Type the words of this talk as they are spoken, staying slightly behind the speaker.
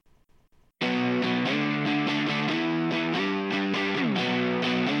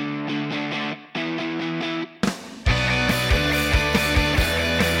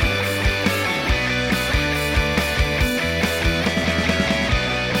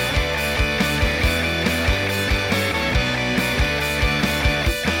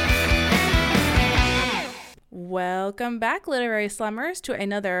Welcome back, literary slummers, to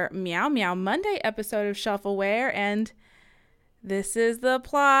another Meow Meow Monday episode of Shuffleware, and this is the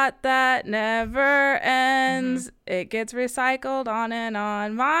plot that never ends. It gets recycled on and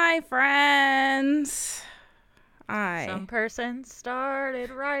on, my friends. Some person started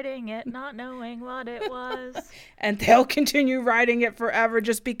writing it, not knowing what it was. And they'll continue writing it forever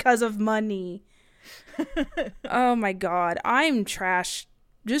just because of money. Oh my god, I'm trash.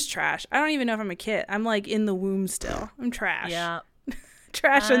 Just trash. I don't even know if I'm a kid. I'm like in the womb still. I'm trash. Yeah.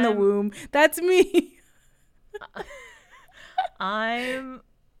 Trash in the womb. That's me. I'm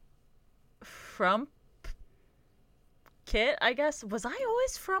Frump Kit, I guess. Was I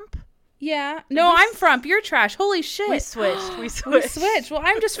always Frump? Yeah. No, I'm Frump. You're trash. Holy shit. We switched. We switched. Well,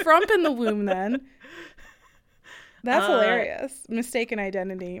 I'm just Frump in the womb then. That's hilarious. Mistaken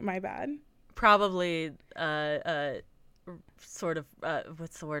identity. My bad. Probably sort of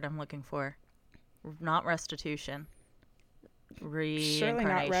what's the word I'm looking for? Not restitution. Surely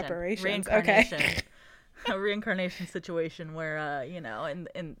not reparations. Reincarnation. Okay. A reincarnation situation where in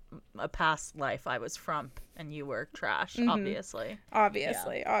a past life I was Frump and you were trash. Obviously.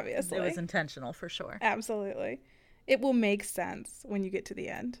 Obviously. It was intentional for sure. Absolutely. It will make sense when you get to the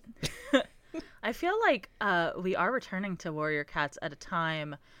end. I feel like we are returning to Warrior Cats at a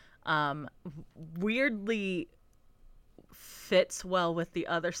time weirdly fits well with the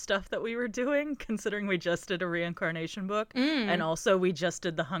other stuff that we were doing, considering we just did a reincarnation book and also we just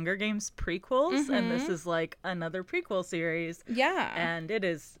did the Hunger Games prequels, and this is like another prequel series. Yeah. And it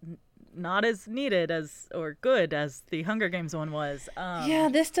is not as needed as or good as the Hunger Games one was. Yeah,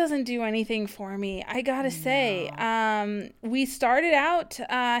 this doesn't do anything for me, I gotta say. We started out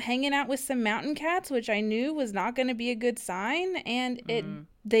hanging out with some mountain cats, which I knew was not going to be a good sign, and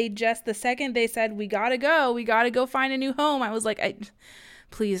the second they said we gotta go find a new home, I was like,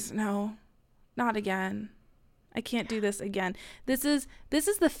 please no, not again. I can't do this again. This is the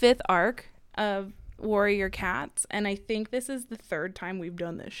 5th arc of Warrior Cats, and I think this is the 3rd time we've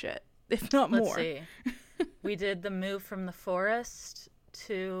done this shit, if not more. Let's see. We did the move from the forest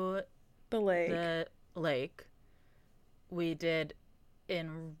to the lake. We did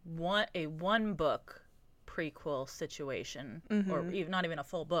in a one book prequel situation, or even not even a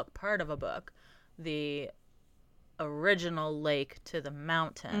full book, part of a book, the original lake to the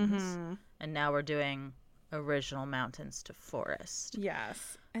mountains, and now we're doing original mountains to forest.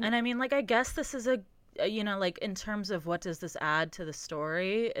 Yes. And I mean, like, I guess this is like, in terms of what does this add to the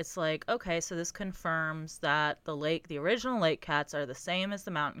story, it's like, okay, so this confirms that the original lake cats are the same as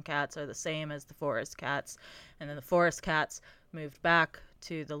the mountain cats, are the same as the forest cats, and then the forest cats moved back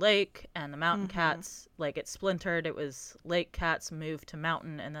to the lake, and the mountain cats, like, it splintered. It was lake cats moved to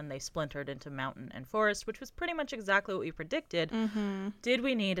mountain, and then they splintered into mountain and forest, which was pretty much exactly what we predicted. Did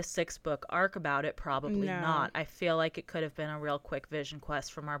we need a 6-book arc about it? Probably not. I feel like it could have been a real quick vision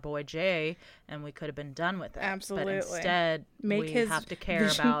quest from our boy Jay, and we could have been done with it. Absolutely. But instead, we have to care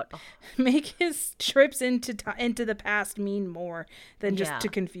about make his trips into the past mean more than just to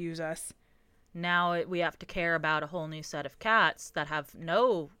confuse us. Now we have to care about a whole new set of cats that have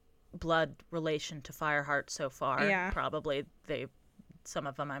no blood relation to Fireheart so far. Yeah. Probably some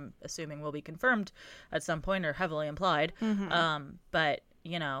of them, I'm assuming, will be confirmed at some point or heavily implied. But,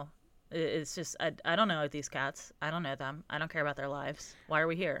 it's just, I don't know these cats. I don't know them. I don't care about their lives. Why are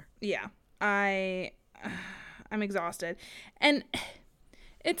we here? Yeah. I'm exhausted. And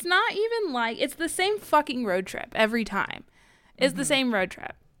it's not even like, it's the same fucking road trip every time. It's the same road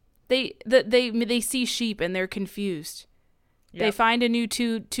trip. They see sheep and they're confused. Yep. They find a new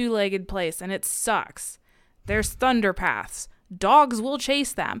two-legged place and it sucks. There's thunder paths. Dogs will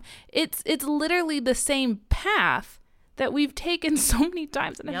chase them. It's literally the same path that we've taken so many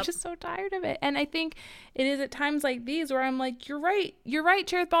times, and I'm just so tired of it. And I think it is at times like these where I'm like, you're right,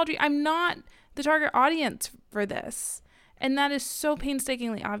 Cherith Baldry. I'm not the target audience for this. And that is so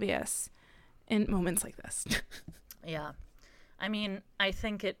painstakingly obvious in moments like this. Yeah. I mean, I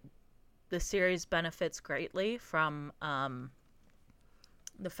think the series benefits greatly from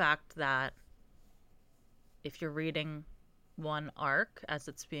the fact that if you're reading one arc as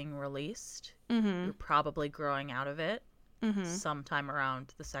it's being released, you're probably growing out of it sometime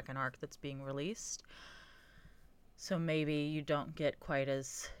around the 2nd arc that's being released. So maybe you don't get quite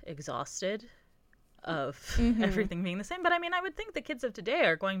as exhausted of everything being the same. But I mean, I would think the kids of today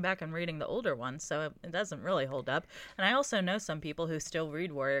are going back and reading the older ones, so it doesn't really hold up. And I also know some people who still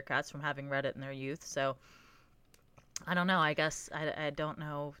read Warrior Cats from having read it in their youth, so I don't know. I guess I don't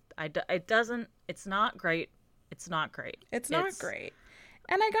know. It's not great. It's not great. It's not great.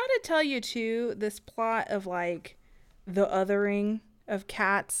 And I gotta tell you too, this plot of like the othering of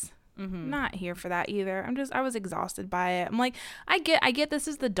cats Not here for that either. I was exhausted by it. I'm like, I get this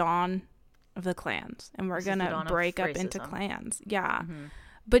is the dawn of the clans, and we're gonna break up into clans. Yeah.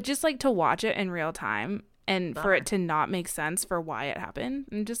 But just like to watch it in real time and for it to not make sense for why it happened.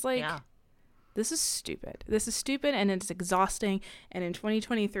 And just like, this is stupid. This is stupid and it's exhausting. And in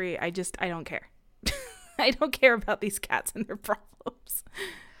 2023, I don't care. I don't care about these cats and their problems.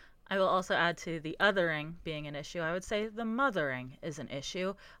 I will also add to the othering being an issue. I would say the mothering is an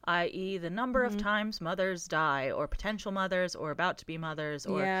issue, i.e. the number of times mothers die, or potential mothers, or about to be mothers,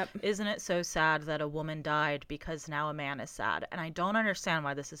 or isn't it so sad that a woman died because now a man is sad? And I don't understand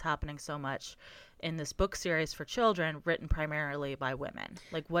why this is happening so much in this book series for children written primarily by women.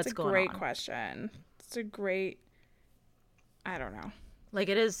 Like, what's going on? It's a great question. It's a great, I don't know. Like,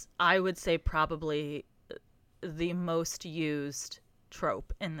 it is, I would say, probably the most used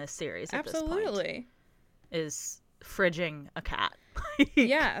trope in this series at this point is fridging a cat.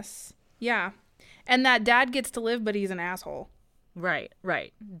 Yes. Yeah. And that dad gets to live, but he's an asshole. Right.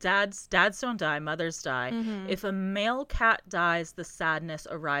 Dads don't die, mothers die. If a male cat dies, the sadness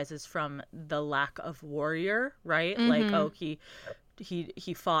arises from the lack of warrior, right? Like, oh, he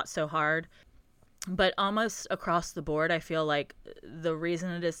fought so hard. But almost across the board, I feel like the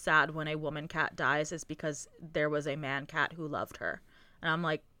reason it is sad when a woman cat dies is because there was a man cat who loved her. And I'm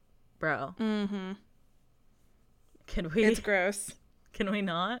like, bro. Can we? It's gross. Can we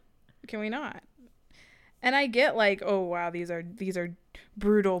not? Can we not? And I get like, oh wow, these are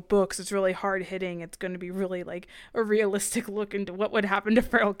brutal books. It's really hard hitting. It's going to be really like a realistic look into what would happen to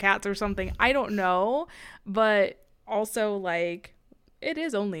feral cats or something. I don't know, but also like it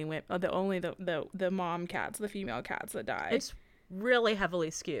is only the mom cats, the female cats that die. It's really heavily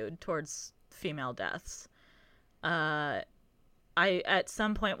skewed towards female deaths. I at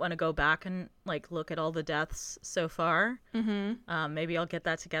some point want to go back and like look at all the deaths so far. Maybe I'll get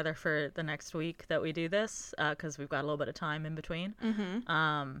that together for the next week that we do this, because we've got a little bit of time in between.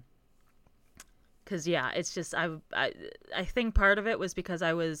 Because it's just I think part of it was because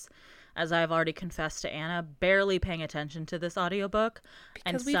I was, as I've already confessed to Anna, barely paying attention to this audiobook.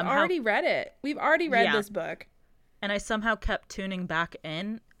 Because we've already read it. We've already read this book. And I somehow kept tuning back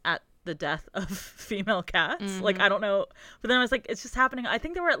in at the death of female cats. Like, I don't know. But then I was like, it's just happening. I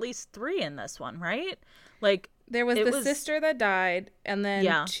think there were at least 3 in this one, right? Like, there was the sister that died, and then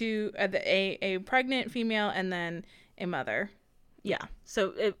a pregnant female, and then a mother. Yeah.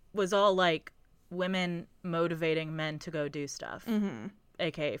 So it was all like women motivating men to go do stuff,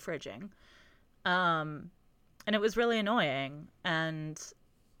 aka fridging. And it was really annoying. And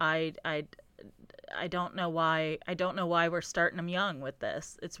I don't know why. I don't know why we're starting them young with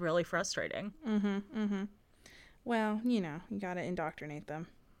this. It's really frustrating. Well, you gotta indoctrinate them.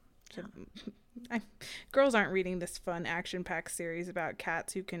 Girls aren't reading this fun action-packed series about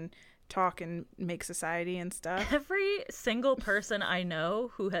cats who can talk and make society and stuff. Every single person I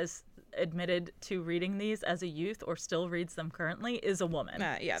know who has admitted to reading these as a youth or still reads them currently is a woman.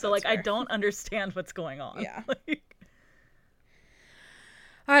 So like, fair. I don't understand what's going on. Yeah.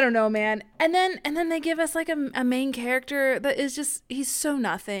 I don't know, man. And then they give us like a main character that is just, he's so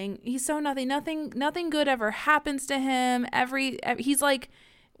nothing. He's so nothing. Nothing good ever happens to him. He's like,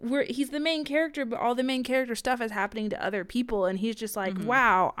 he's the main character, but all the main character stuff is happening to other people, and he's just like,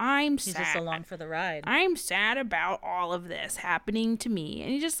 wow, he's sad. He's just along for the ride. I'm sad about all of this happening to me.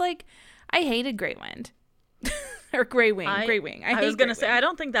 And he's just like, I hated Greywind. Or Greywing. Greywing. I was going to say, I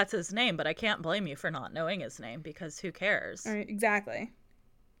don't think that's his name, but I can't blame you for not knowing his name, because who cares? Right, exactly.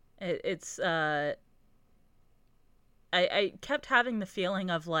 It's I kept having the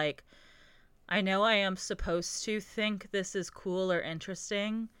feeling of like, I know I am supposed to think this is cool or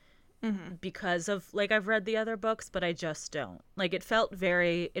interesting because of like I've read the other books, but I just don't. Like, it felt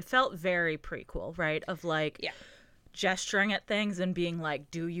very prequel, right? Of like gesturing at things and being like,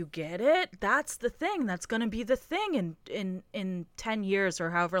 do you get it? That's the thing. That's going to be the thing in 10 years or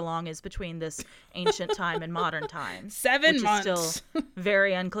however long is between this ancient time and modern time. 7 months. Is still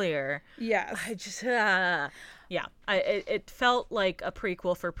very unclear. Yes. I just, it felt like a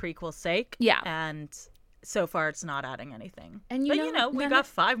prequel for prequel's sake. Yeah. And so far it's not adding anything. And we got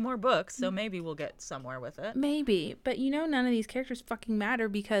 5 more books, so maybe we'll get somewhere with it. Maybe. But none of these characters fucking matter,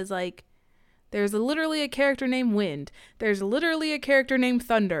 because like, there's literally a character named Wind. There's literally a character named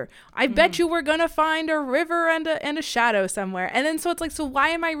Thunder. I bet you we're gonna find a river and a shadow somewhere. And then so it's like, so why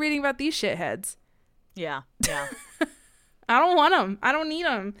am I reading about these shitheads? Yeah. I don't want them. I don't need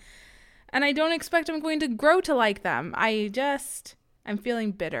them. And I don't expect I'm going to grow to like them. I'm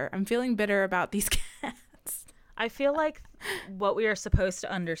feeling bitter. I'm feeling bitter about these cats. I feel like what we are supposed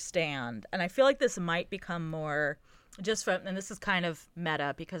to understand, and I feel like this might become more just from, and this is kind of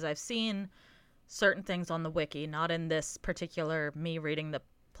meta because I've seen certain things on the wiki, not in this particular me reading the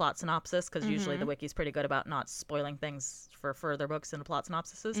plot synopsis, because usually the wiki's pretty good about not spoiling things for further books in the plot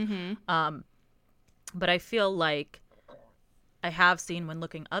synopsises. But I feel like I have seen when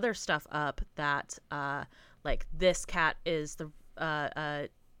looking other stuff up that like this cat is the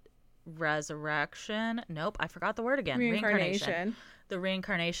resurrection. Nope, I forgot the word again. Reincarnation. The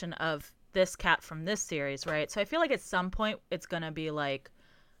reincarnation of this cat from this series, right? So I feel like at some point it's gonna be like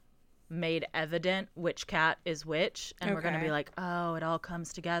made evident which cat is which, and we're gonna be like, oh, it all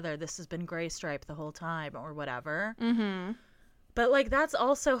comes together. This has been Gray Stripe the whole time, or whatever. But like that's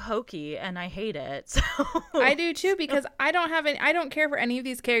also hokey, and I hate it. So I do too, because I don't care for any of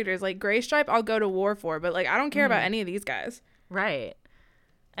these characters. Like Gray Stripe, I'll go to war for, but like I don't care about any of these guys. Right.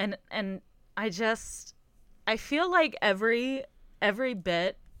 And I feel like every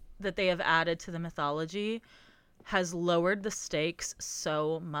bit that they have added to the mythology has lowered the stakes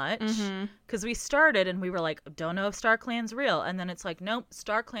so much, because we started and we were like, don't know if StarClan's real, and then it's like, nope,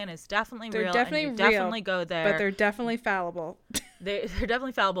 StarClan is definitely real. Definitely and you real, definitely go there, but they're definitely fallible. They're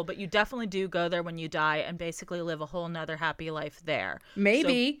definitely fallible, but you definitely do go there when you die and basically live a whole nother happy life there.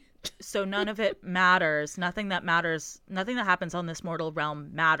 Maybe. So none of it matters. Nothing that happens on this mortal realm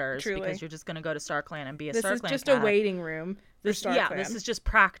matters. Truly. Because you're just going to go to StarClan and be a StarClan cat. This is just a waiting room for StarClan. Yeah, this is just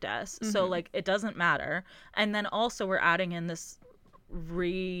practice. So, like, it doesn't matter. And then also we're adding in this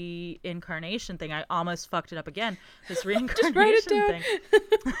reincarnation thing. I almost fucked it up again. This reincarnation thing.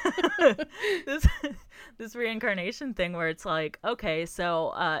 This reincarnation thing where it's like, okay,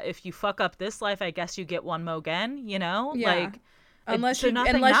 so you if up this life, I guess you get one more again, you know? Yeah. Like, unless you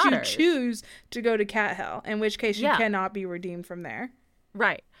choose to go to cat hell, in which case you cannot be redeemed from there.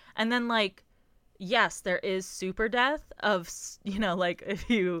 Right. And then, like, yes, there is super death of, you know, like if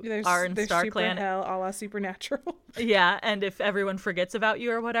you are in StarClan. Super hell a la Supernatural. Yeah. And if everyone forgets about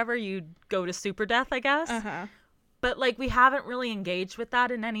you or whatever, you go to super death, I guess. But like, we haven't really engaged with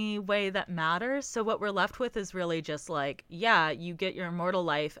that in any way that matters. So what we're left with is really just like, yeah, you get your immortal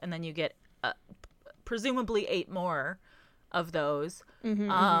life and then you get presumably 8 more of those,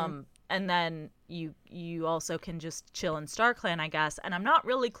 and then you also can just chill in StarClan, I guess. And I'm not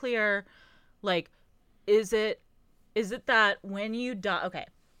really clear, like, is it that when you die, okay,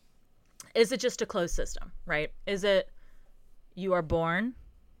 is it just a closed system, right? Is it you are born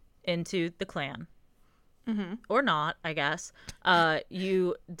into the clan, or not, I guess,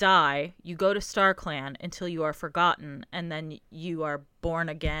 you die, you go to StarClan until you are forgotten, and then you are born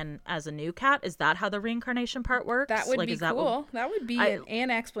again as a new cat? Is that how the reincarnation part works? That would be cool. That would be an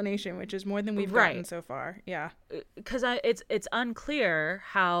explanation, which is more than we've gotten so far. Yeah. Because it's unclear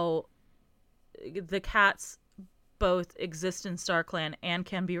how the cats both exist in StarClan and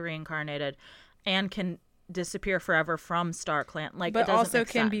can be reincarnated and can disappear forever from StarClan. Like, but it also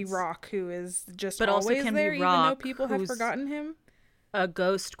can be Rock, who is just but always also can there, be Rock, even though people have forgotten him. A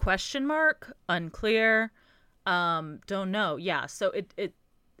ghost ? Unclear. Don't know. Yeah. So it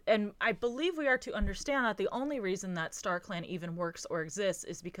and I believe we are to understand that the only reason that StarClan even works or exists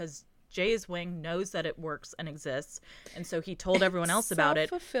is because Jay's wing knows that it works and exists, and so he told everyone else about it.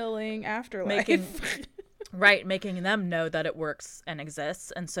 Self-fulfilling afterlife. Making them know that it works and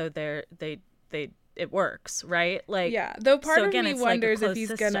exists, and so it works, right? Like, yeah. Though part of me wonders like if he's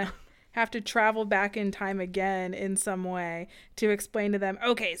system. Gonna have to travel back in time again in some way to explain to them,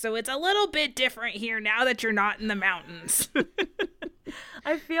 okay, so it's a little bit different here now that you're not in the mountains.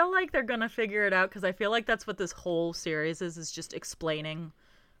 I feel like they're gonna figure it out, because I feel like that's what this whole series is just explaining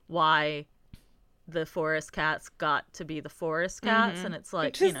why the forest cats got to be the forest cats, and it's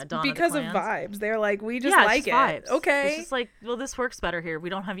like, you know, Dawn because of of vibes. They're like, we just like it. Vibes. Okay, it's just like, well, this works better here. We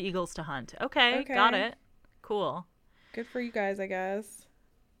don't have eagles to hunt. Okay, got it. Cool. Good for you guys, I guess.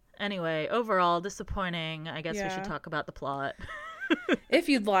 Anyway, overall disappointing. I guess we should talk about the plot. If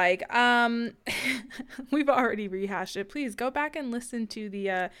you'd like. We've already rehashed it. Please go back and listen to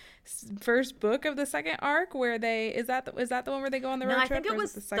the first book of the second arc, where is that the one where they go on the road trip? I think it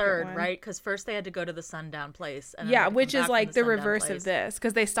was the third one? Right? Because first they had to go to the sundown place. And which is like the reverse of this,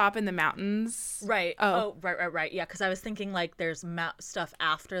 because they stop in the mountains. Right. Oh, right. Yeah, because I was thinking like there's stuff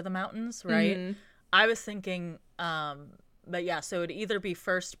after the mountains, right? I was thinking, but yeah, so it'd either be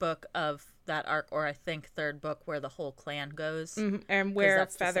first book of that arc, or I think third book where the whole clan goes, and where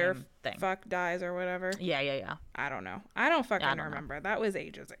Feather fuck dies or whatever. Yeah. I don't know. I don't fucking remember. That was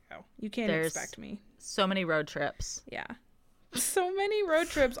ages ago. You can't expect me. So many road trips. Yeah, so many road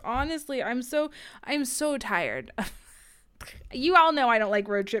trips. Honestly, I'm so tired. You all know I don't like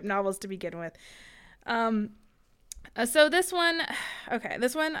road trip novels to begin with. So this one, okay,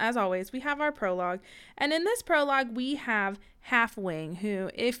 this one, as always, we have our prologue. And in this prologue, we have Halfwing,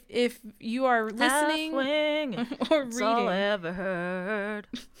 who, if you are listening Halfwing, or it's all I reading ever heard.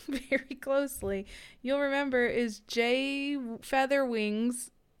 very closely, you'll remember is Jay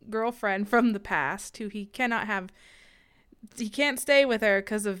Featherwing's girlfriend from the past, who he can't stay with her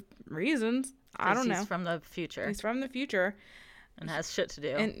because of reasons. I don't know. He's from the future. He's from the future. And has shit to do.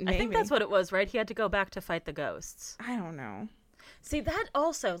 And I think that's what it was, right? He had to go back to fight the ghosts. I don't know. See, that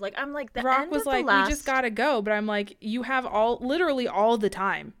also, like, I'm like, the Rock end was of like, the last... we just gotta go. But I'm like, you have literally all the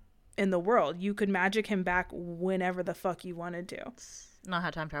time in the world. You could magic him back whenever the fuck you wanted to. It's not how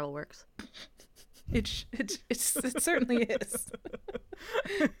time travel works. It certainly is.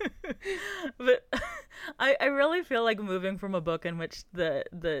 But I really feel like moving from a book in which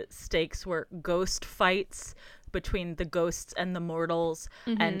the stakes were ghost fights between the ghosts and the mortals,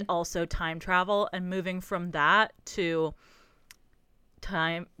 and also time travel, and moving from that to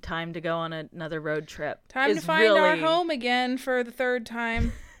time to go on another road trip. Time to find our home again for the third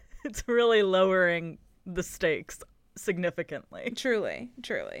time. It's really lowering the stakes significantly. Truly.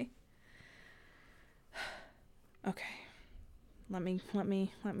 Okay. Let me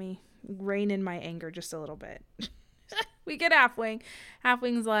rein in my anger just a little bit. We get Halfwing.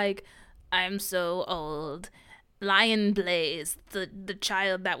 Halfwing's like, I'm so old. Lion Blaze, the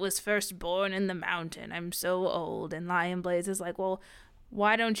child that was first born in the mountain. I'm so old. And Lion Blaze is like, well,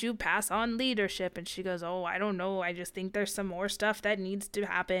 why don't you pass on leadership? And she goes, oh, I don't know. I just think there's some more stuff that needs to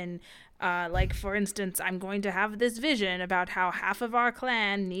happen. Like, for instance, I'm going to have this vision about how half of our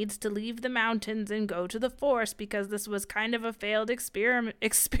clan needs to leave the mountains and go to the forest because this was kind of a failed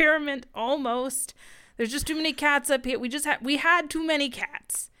experiment almost. There's just too many cats up here. We had too many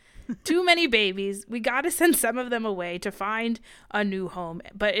cats. Too many babies. We got to send some of them away to find a new home.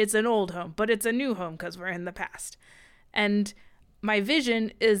 But it's an old home. But it's a new home because we're in the past. And my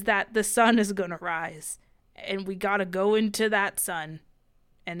vision is that the sun is going to rise. And we got to go into that sun.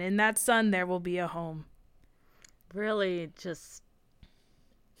 And in that sun, there will be a home. Really, just...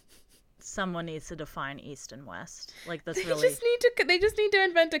 someone needs to define east and west. Like, that's really... They just need to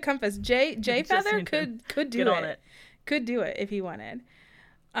invent a compass. Jay Feather could do it. Could do it if he wanted.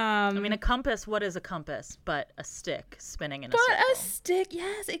 I mean, a compass, what is a compass but a stick spinning in a circle? But a stick,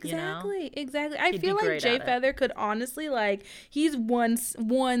 yes, exactly. You know? Exactly. I feel like Jay Feather could honestly, like, he's one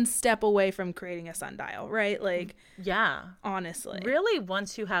step away from creating a sundial, right? Like, yeah. Honestly. Really,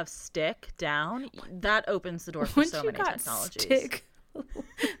 once you have stick down, that opens the door for so many technologies. Stick,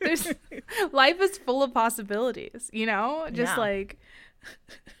 life is full of possibilities, you know? Just like...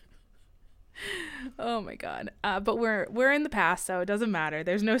 Oh my god. But we're in the past, so it doesn't matter.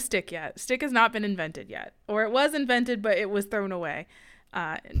 There's no stick yet. Stick has not been invented yet. Or it was invented, but it was thrown away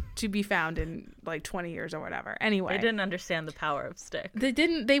to be found in like 20 years or whatever. Anyway. They didn't understand the power of stick. They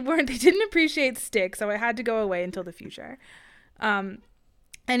didn't appreciate stick, so it had to go away until the future.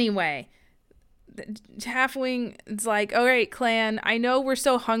 Anyway, Halfwing is like, all right, clan, I know we're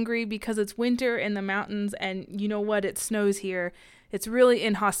so hungry because it's winter in the mountains and you know what? It snows here. It's really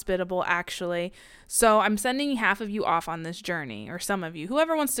inhospitable, actually. So I'm sending half of you off on this journey, or some of you.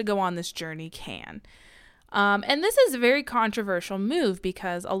 Whoever wants to go on this journey can. And this is a very controversial move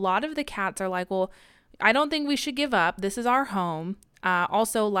because a lot of the cats are like, well, I don't think we should give up. This is our home.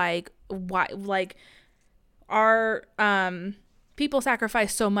 Also, like, why? Like, our people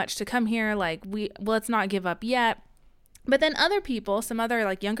sacrifice so much to come here. Like, let's not give up yet. But then other people, some other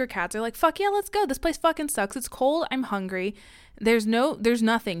like younger cats are like, fuck yeah, let's go. This place fucking sucks. It's cold. I'm hungry. There's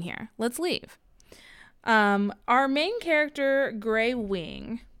nothing here. Let's leave. Our main character, Grey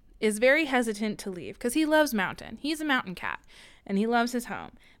Wing, is very hesitant to leave because he loves mountain. He's a mountain cat and he loves his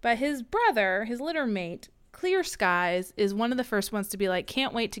home. But his brother, his litter mate, Clear Skies, is one of the first ones to be like,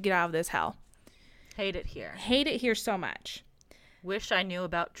 can't wait to get out of this hell. Hate it here. Hate it here so much. Wish I knew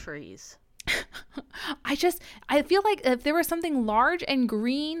about trees. I feel like if there was something large and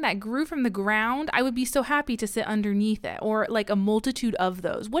green that grew from the ground, I would be so happy to sit underneath it, or like a multitude of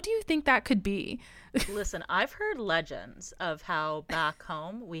those. What do you think that could be? Listen, I've heard legends of how back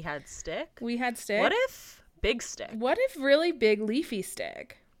home we had stick. What if big stick? What if really big leafy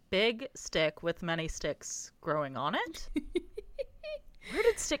stick? Big stick with many sticks growing on it? Where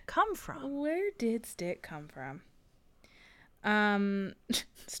did stick come from?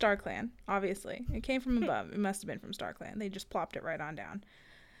 StarClan, obviously. It came from above. It must have been from StarClan. They just plopped it right on down.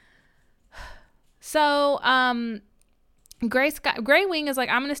 So, Grey Wing is like,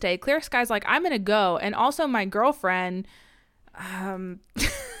 I'm gonna stay. Clear Sky's like, I'm gonna go. And also my girlfriend,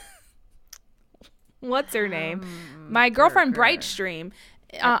 what's her name? My girlfriend Brightstream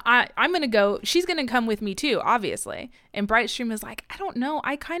I'm gonna go. She's gonna come with me too, obviously. And Brightstream is like, I don't know.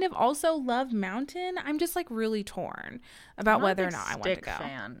 I kind of also love Mountain. I'm just like really torn about whether or not I want to go.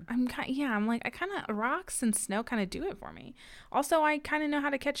 Fan. I'm like, I kind of, rocks and snow kind of do it for me. Also, I kind of know how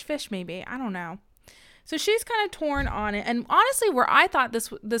to catch fish. Maybe, I don't know. So she's kind of torn on it. And honestly, where I thought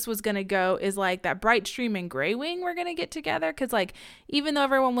this was going to go is like that Brightstream and Greywing were going to get together. Because like, even though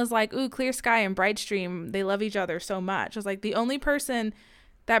everyone was like, ooh, Clear Sky and Brightstream, they love each other so much. I was like, the only person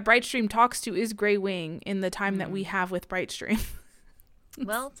that Brightstream talks to is Greywing in the time that we have with Brightstream.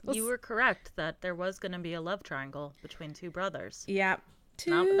 Well, you were correct that there was going to be a love triangle between two brothers. Yeah.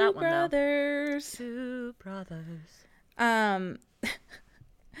 Not with that one, brothers. Two brothers.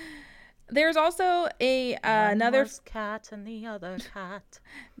 There's also another cat and the other cat.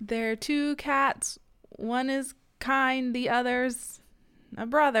 There are two cats. One is kind, the other's a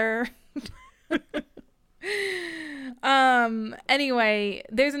brother. Anyway,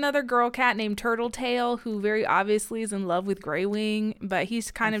 there's another girl cat named Turtletail who very obviously is in love with Greywing, but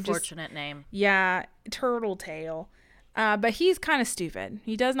he's kind of just unfortunate name. Yeah, Turtletail. But he's kind of stupid.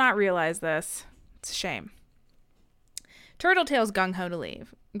 He does not realize this. It's a shame. Turtletail's gung-ho to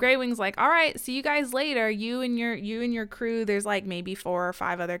leave. Greywing's like, all right, see you guys later. You and your crew. There's like maybe 4 or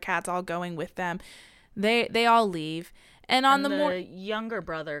 5 other cats all going with them. They all leave. And on the younger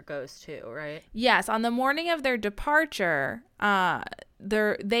brother goes too, right? Yes, on the morning of their departure,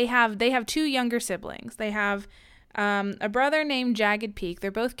 they have 2 younger siblings. They have a brother named Jagged Peak.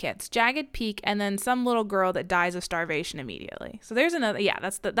 They're both kits. Jagged Peak, and then some little girl that dies of starvation immediately. So there's another. Yeah,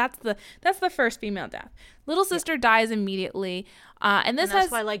 that's the first female death. Little sister dies immediately, and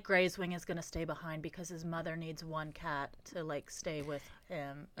that's why like Greywing is gonna stay behind because his mother needs one cat to like stay with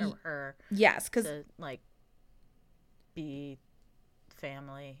him or her. Yes, because like be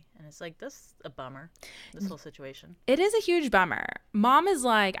family, and it's like this a bummer, this whole situation. It is a huge bummer. Mom is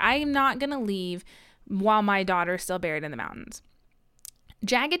like, I'm not gonna leave while my daughter's still buried in the mountains.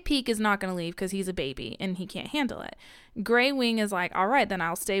 Jagged Peak is not gonna leave because he's a baby and he can't handle it. Greywing is like, all right, then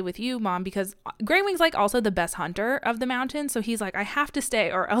I'll stay with you, Mom, because Greywing's like also the best hunter of the mountain, so he's like, I have to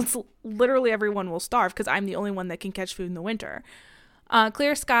stay or else literally everyone will starve because I'm the only one that can catch food in the winter.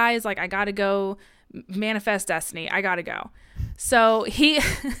 Clear Sky is like, I gotta go manifest destiny. I gotta go. So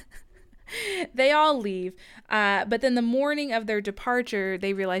they all leave. But then the morning of their departure,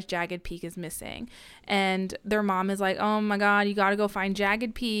 they realize Jagged Peak is missing. And their mom is like, oh my God, you gotta go find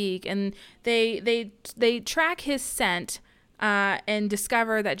Jagged Peak. And they track his scent and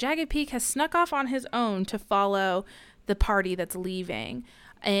discover that Jagged Peak has snuck off on his own to follow the party that's leaving.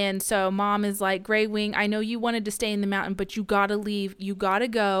 And so Mom is like, Greywing, I know you wanted to stay in the mountain, but you gotta leave. You gotta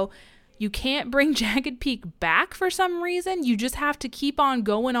go. You can't bring Jagged Peak back for some reason. You just have to keep on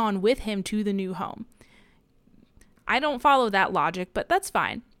going on with him to the new home. I don't follow that logic, but that's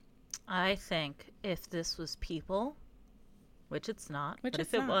fine. I think if this was people, which it's not, but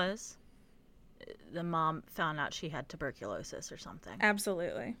if it was, the mom found out she had tuberculosis or something.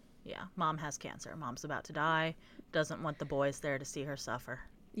 Absolutely. Yeah, Mom has cancer. Mom's about to die. Doesn't want the boys there to see her suffer.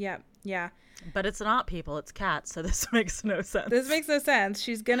 Yep. Yeah. But it's not people, it's cats, so this makes no sense. This makes no sense.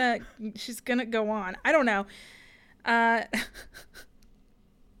 She's gonna go on. I don't know.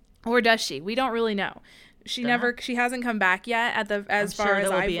 Or does she? We don't really know. She hasn't come back yet as far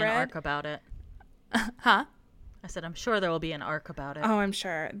as I've read. I'm sure there will be an arc about it. Huh? I said I'm sure there will be an arc about it. Oh, I'm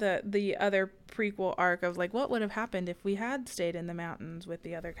sure. The other prequel arc of like what would have happened if we had stayed in the mountains with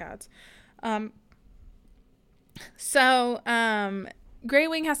the other cats.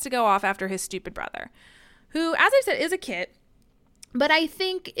 Greywing has to go off after his stupid brother, who, as I said, is a kit. But I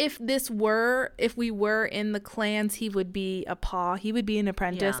think if we were in the clans, he would be a paw. He would be an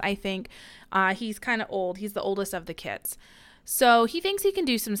apprentice. Yeah. I think he's kind of old. He's the oldest of the kits. So he thinks he can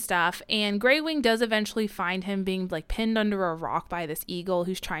do some stuff. And Greywing does eventually find him being like pinned under a rock by this eagle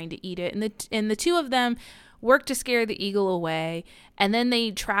who's trying to eat it. And the two of them work to scare the eagle away. And then they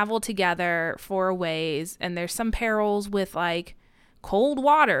travel together for a ways. And there's some perils with like cold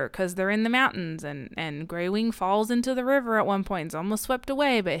water because they're in the mountains, and Greywing falls into the river at one point. He's almost swept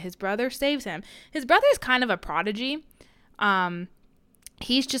away, but his brother saves him. His brother's kind of a prodigy.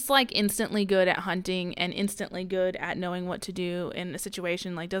 He's just like instantly good at hunting and instantly good at knowing what to do in a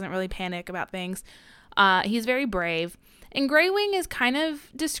situation, like doesn't really panic about things. He's very brave. And Greywing is kind of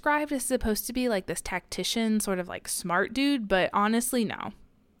described as supposed to be like this tactician, sort of like smart dude, but honestly, no.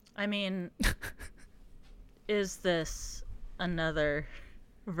 I mean, is this another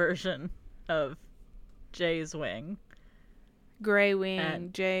version of Jay's Wing?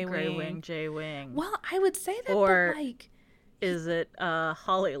 Greywing, Jay Wing. Greywing, Jay Wing. Well, I would say that, but like, is it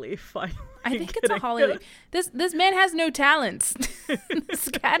holly leaf finally? I think it's a holly leaf. This man has no talents. This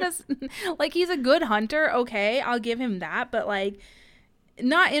cat is like, he's a good hunter. Okay, I'll give him that, but like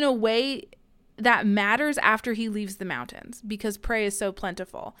not in a way that matters after he leaves the mountains, because prey is so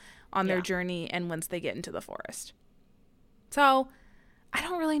plentiful on their journey and once they get into the forest. So I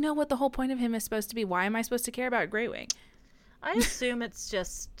don't really know what the whole point of him is supposed to be. Why am I supposed to care about Grey Wing? I assume it's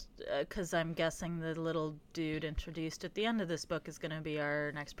just because I'm guessing the little dude introduced at the end of this book is going to be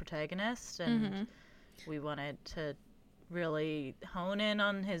our next protagonist, and we wanted to really hone in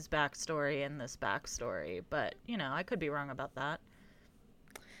on his backstory and this backstory. But, you know, I could be wrong about that.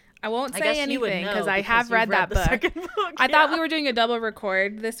 I won't say anything because I have read that book. I thought we were doing a double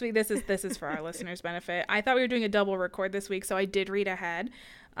record this week. This is for our listeners' benefit. I thought we were doing a double record this week, so I did read ahead.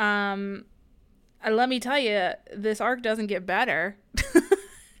 Let me tell you, this arc doesn't get better.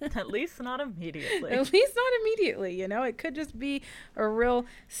 At least not immediately. At least not immediately, you know? It could just be a real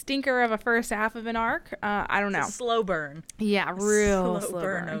stinker of a first half of an arc. I don't know. It's a slow burn. Yeah, real slow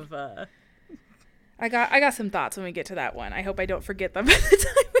burn of... I got some thoughts when we get to that one. I hope I don't forget them by the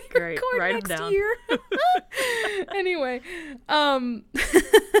time we record write next them down. year. Anyway,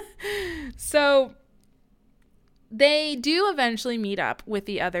 so they do eventually meet up with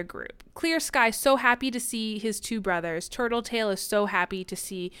the other group. Clear Sky so happy to see his two brothers. Turtletail is so happy to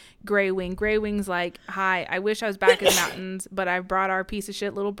see Grey Wing. Grey Wing's like, hi, I wish I was back in the mountains, but I've brought our piece of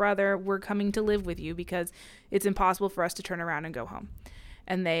shit little brother. We're coming to live with you because it's impossible for us to turn around and go home.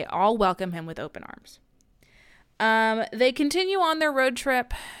 And they all welcome him with open arms. They continue on their road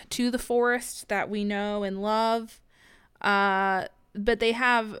trip to the forest that we know and love. But they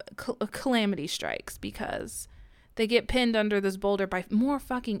have calamity strikes because they get pinned under this boulder by more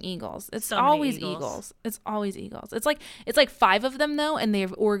fucking eagles. It's always eagles. It's always eagles. It's like 5 of them though, and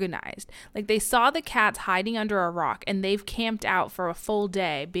they've organized. Like they saw the cats hiding under a rock and they've camped out for a full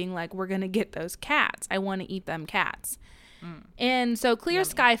day being like, we're going to get those cats. I want to eat them cats. And so Clear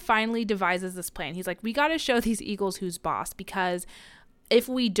Sky finally devises this plan. He's like, we got to show these eagles who's boss, because if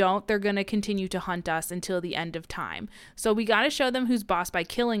we don't, they're going to continue to hunt us until the end of time. So we got to show them who's boss by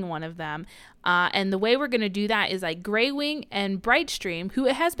killing one of them. And the way we're going to do that is like Grey Wing and Brightstream, who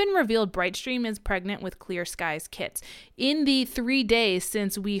it has been revealed Brightstream is pregnant with Clear Sky's kits. In the 3 days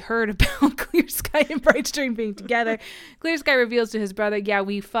since we heard about Clear Sky and Brightstream being together, Clear Sky reveals to his brother, yeah,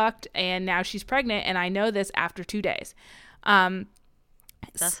 we fucked and now she's pregnant. And I know this after 2 days.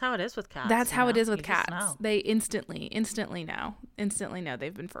 That's how it is with cats. That's how it is with cats. They instantly know. Instantly know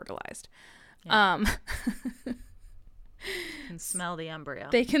they've been fertilized. Yeah. Can smell the embryo.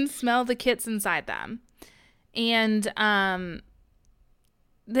 They can smell the kits inside them. And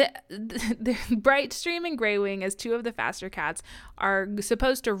the Brightstream and Grey Wing, as 2 of the faster cats, are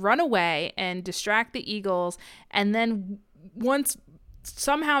supposed to run away and distract the eagles, and then once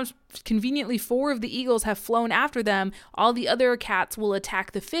somehow conveniently 4 of the eagles have flown after them, all the other cats will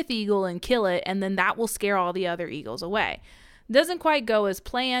attack the 5th eagle and kill it, and then that will scare all the other eagles away. Doesn't quite go as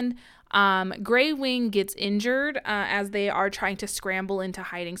planned. Grey Wing gets injured as they are trying to scramble into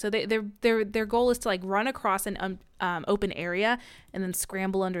hiding. So their goal is to like run across an open area and then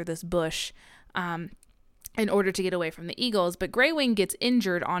scramble under this bush in order to get away from the eagles. But Grey Wing gets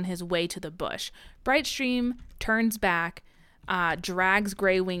injured on his way to the bush. Brightstream turns back, drags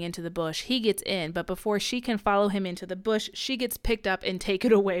Grey Wing into the bush. He gets in, but before she can follow him into the bush, she gets picked up and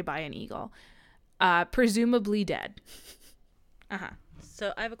taken away by an eagle, presumably dead.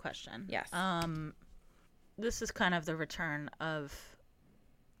 So I have a question. Yes. This is kind of the return of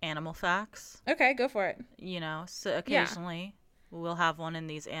animal facts. Okay, go for it. You know, so occasionally we'll have one in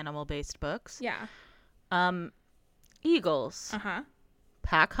these animal-based books. Yeah. Eagles.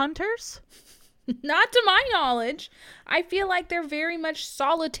 Pack hunters? Not to my knowledge. I feel like they're very much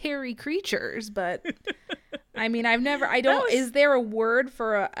solitary creatures, but I mean, is there a word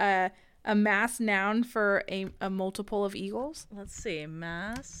for a mass noun for a multiple of eagles? Let's see.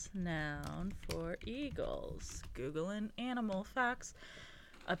 Mass noun for eagles. Googling animal facts.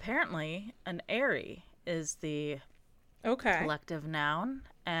 Apparently, an airy is the collective noun.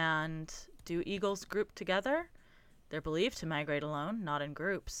 And do eagles group together? They're believed to migrate alone, not in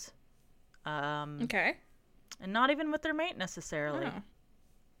groups. And not even with their mate necessarily. Oh.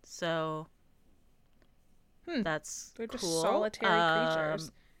 So that's They're just cool. solitary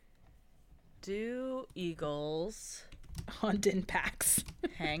creatures. Do eagles hunt in packs?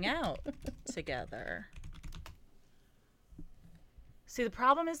 Hang out together? See, the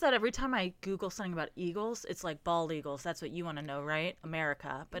problem is that every time I Google something about eagles, it's like bald eagles. That's what you want to know, right?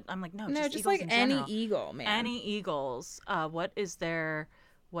 America. But I'm like, no, just eagles like in any general. eagle, man. Any eagles. What is their,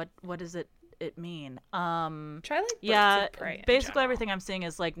 what is it? it mean? Try like Yeah, Birds of Prey in basically general. everything I'm seeing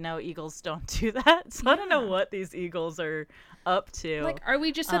is like, no, eagles don't do that. So I don't know Yeah. what these eagles are up to. Like, are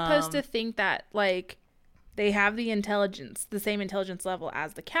we just supposed to think that like they have the intelligence, the same intelligence level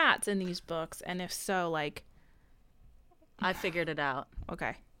as the cats in these books? And if so, like, I figured it out.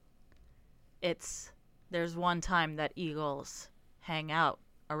 okay. There's one time that eagles hang out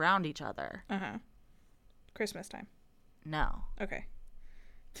around each other. Uh-huh. Christmas time. No. Okay.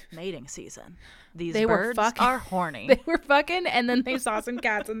 Mating season. These They were birds fucking- are horny. They were fucking, and then they saw some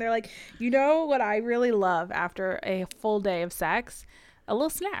cats, and they're like, you know what I really love after a full day of sex? A little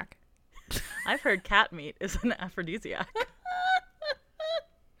snack. I've heard cat meat is an aphrodisiac.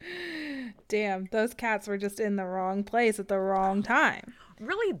 Damn, those cats were just in the wrong place at the wrong time.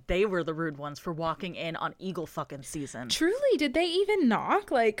 Really, they were the rude ones for walking in on eagle fucking season. Truly, did they even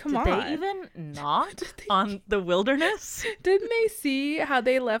knock? Like, come on. Did they even knock on the wilderness? Didn't they see how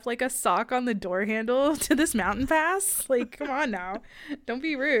they left like a sock on the door handle to this mountain pass? Like, come on now. Don't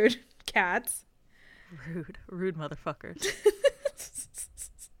be rude, cats. Rude motherfuckers.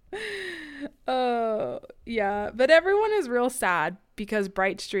 Oh, yeah. But everyone is real sad because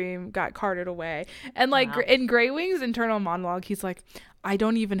Brightstream got carted away. And like Wow. in Grey Wing's internal monologue, he's like, I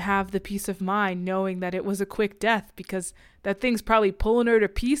don't even have the peace of mind knowing that it was a quick death because that thing's probably pulling her to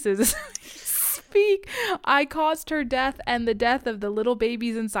pieces. Speak. I caused her death and the death of the little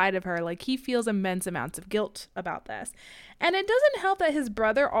babies inside of her. Like, he feels immense amounts of guilt about this. And it doesn't help that his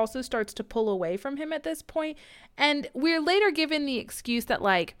brother also starts to pull away from him at this point. And we're later given the excuse that,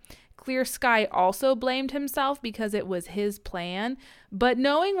 like, Clear Sky also blamed himself because it was his plan. But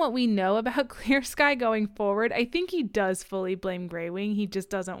knowing what we know about Clear Sky going forward, I think he does fully blame Grey Wing. He just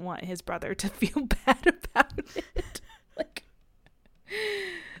doesn't want his brother to feel bad about it. Like,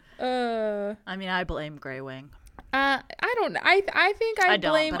 I mean, I blame Grey Wing. I don't know. I think I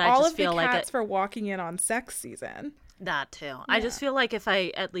don't, blame but I all just of the feel like cats for walking in on sex season. That too. I just feel like if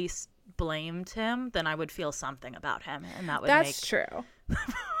I at least blamed him, then I would feel something about him, and that would That's true.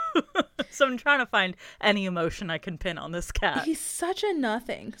 So I'm trying to find any emotion I can pin on this cat. He's such a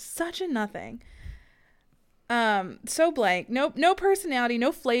nothing. Such a nothing. So blank. No personality,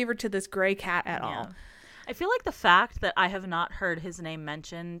 no flavor to this gray cat at all. I feel like the fact that I have not heard his name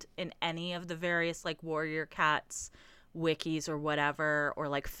mentioned in any of the various like Warrior Cats wikis or whatever, or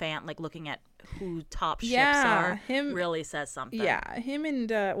like looking at who top ships are, really says something. Yeah, him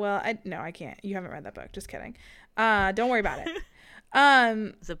and I can't. You haven't read that book. Just kidding. Don't worry about it.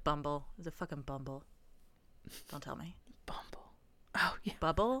 Is it Bumble? Is it fucking Bumble? Don't tell me. Bumble. Oh yeah.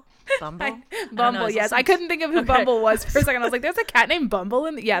 Bumble? Bumble? Bumble, yes. I couldn't think of who Bumble was for a second. I was like, there's a cat named Bumble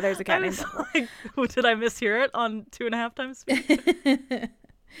yeah, there's a cat named Bumble. Like, did I mishear it on 2.5 times speed?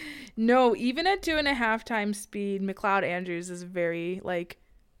 No, even at 2.5 times speed, McLeod Andrews is very, like,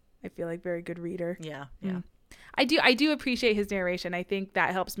 I feel like very good reader. Yeah. I do appreciate his narration. I think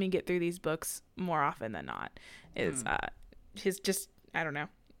that helps me get through these books more often than not. Is his just, I don't know.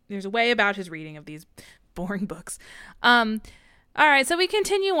 There's a way about his reading of these boring books. All right, so we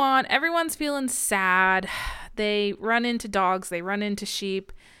continue on. Everyone's feeling sad. They run into dogs. They run into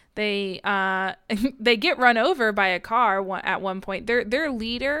sheep. They they get run over by a car at one point. Their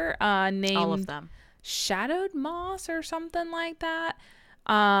leader named all of them Shadowed Moss or something like that.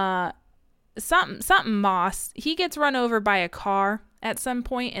 Something Moss. He gets run over by a car at some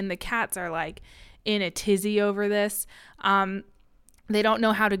point, and the cats are like in a tizzy over this. They don't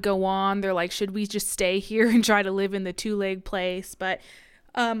know how to go on. They're like, should we just stay here and try to live in the two-leg place? But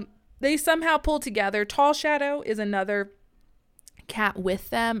they somehow pull together. Tall Shadow is another cat with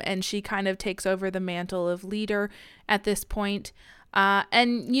them, and she kind of takes over the mantle of leader at this point.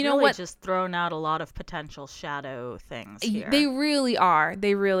 And you know really what? Just thrown out a lot of potential shadow things here. They really are.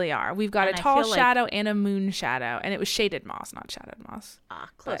 They really are. We've got And a I tall feel like- shadow and a moon shadow, and it was shaded moss, not shadowed moss.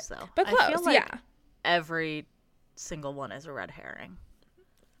 Close though. But close, I feel like yeah. every single one is a red herring.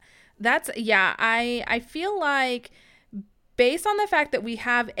 I feel like based on the fact that we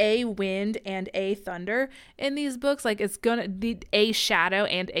have a wind and a thunder in these books, like it's gonna be a shadow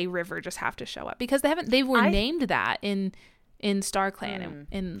and a river just have to show up because they were named that in StarClan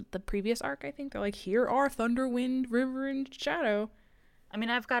in the previous arc. I think they're like, here are thunder, wind, river, and shadow. I mean,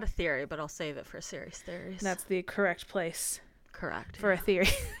 I've got a theory, but I'll save it for series theories. That's the correct place. Correct. For a theory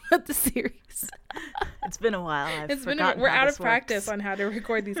of the series. It's been a while. We're out of practice on how to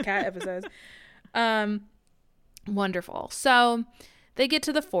record these cat episodes. Wonderful. So they get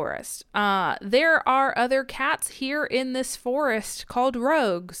to the forest. There are other cats here in this forest called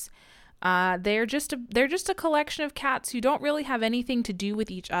rogues. They're just a collection of cats who don't really have anything to do with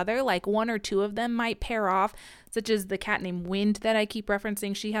each other. Like one or two of them might pair off, such as the cat named Wind that I keep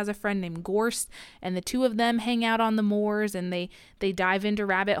referencing. She has a friend named Gorse, and the two of them hang out on the moors, and they dive into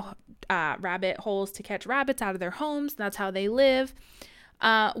rabbit holes to catch rabbits out of their homes. That's how they live.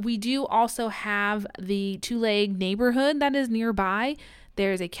 We do also have the two-leg neighborhood that is nearby.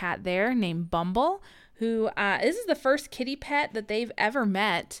 There's a cat there named Bumble, who this is the first kitty pet that they've ever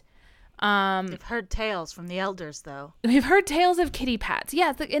met. They've heard tales from the elders, though. We've heard tales of kitty pets.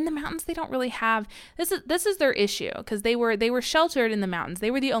 Yeah, in the mountains they don't really have this is their issue, because they were sheltered in the mountains.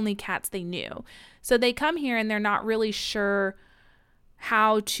 They were the only cats they knew. So they come here and they're not really sure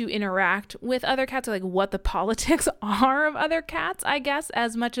how to interact with other cats, or like what the politics are of other cats, I guess,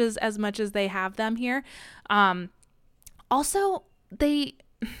 as much as they have them here. Also, they,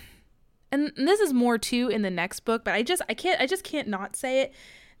 and this is more too in the next book, but I just can't not say it.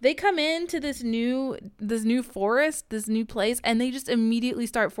 They come into this new forest, this new place, and they just immediately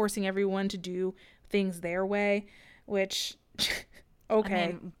start forcing everyone to do things their way, which, okay. I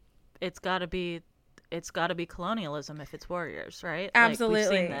mean, it's got to be colonialism if it's warriors, right? Absolutely.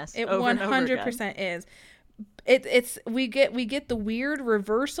 Like, we've seen this it over 100% is. It's we get the weird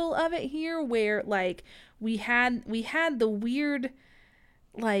reversal of it here, where like we had the weird,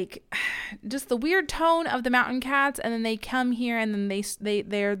 like, just the weird tone of the mountain cats, and then they come here and then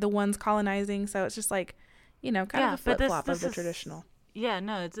they're the ones colonizing, so it's just like, kind of a flip-flop of the traditional. Yeah,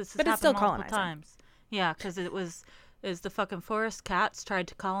 no, it's still colonizing times. Yeah, because is the fucking forest cats tried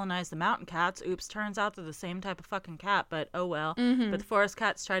to colonize the mountain cats. Oops, turns out they're the same type of fucking cat, but oh well. Mm-hmm. But the forest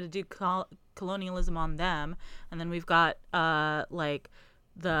cats tried to do colonialism on them, and then we've got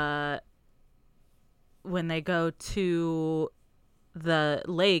when they go to the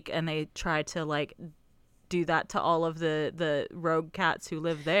lake and they try to like do that to all of the rogue cats who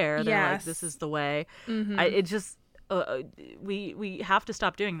live there. They're like, this is the way. Mm-hmm. We have to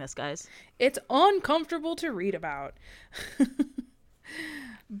stop doing this, guys. It's uncomfortable to read about.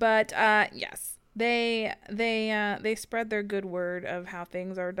 But yes, they spread their good word of how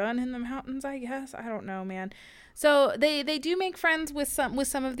things are done in the mountains, I guess. I don't know, man. So they do make friends with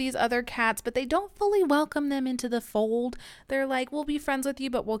some of these other cats, but they don't fully welcome them into the fold. They're like, we'll be friends with you,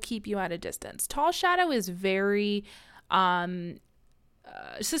 but we'll keep you at a distance. Tall Shadow is very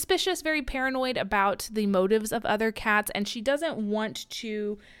suspicious, very paranoid about the motives of other cats, and she doesn't want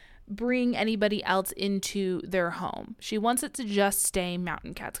to bring anybody else into their home. She wants it to just stay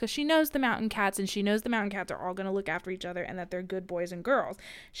mountain cats, because she knows the mountain cats, and she knows the mountain cats are all going to look after each other and that they're good boys and girls.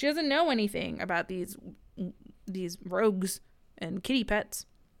 She doesn't know anything about these rogues and kitty pets.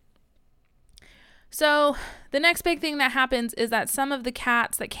 So the next big thing that happens is that some of the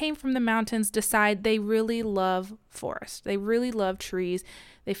cats that came from the mountains decide they really love forest. They really love trees.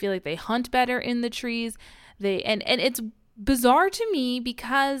 They feel like they hunt better in the trees. And it's bizarre to me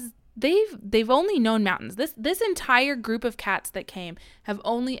because they've only known mountains. This entire group of cats that came have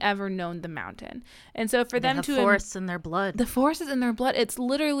only ever known the mountain. And so for them to forests in their blood. The forest is in their blood. It's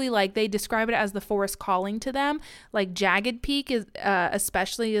literally like they describe it as the forest calling to them. Like Jagged Peak is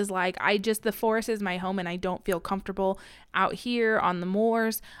especially is like, the forest is my home and I don't feel comfortable out here on the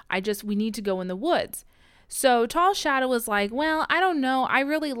moors. We need to go in the woods. So Tall Shadow was like, well, I don't know. I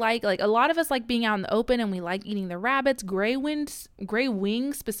really like a lot of us like being out in the open and we like eating the rabbits. Gray Wing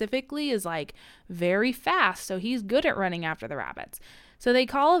specifically is like very fast. So he's good at running after the rabbits. So they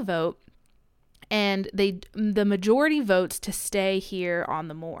call a vote, and the majority votes to stay here on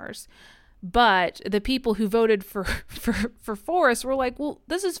the moors. But the people who voted for forest were like, well,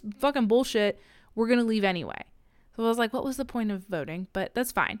 this is fucking bullshit. We're going to leave anyway. So I was like, what was the point of voting? But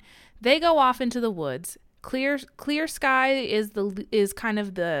that's fine. They go off into the woods. Clear Sky is kind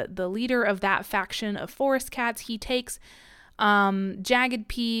of the leader of that faction of forest cats. He takes Jagged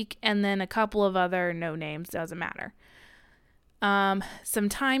Peak and then a couple of other no names, doesn't matter. Some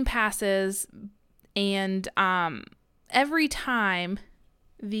time passes, and every time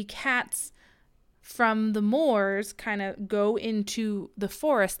the cats from the moors kind of go into the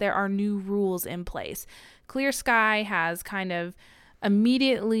forest, there are new rules in place. Clear Sky has kind of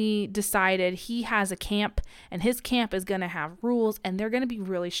immediately decided he has a camp, and his camp is going to have rules, and they're going to be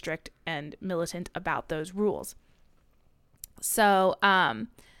really strict and militant about those rules. So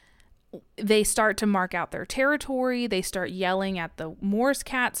they start to mark out their territory. They start yelling at the moors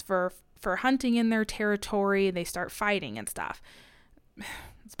cats for hunting in their territory. They start fighting and stuff.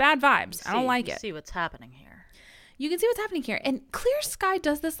 It's bad vibes. I don't like it. You see what's happening here. You can see what's happening here. And Clear Sky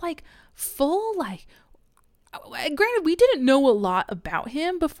does this like full like, granted, we didn't know a lot about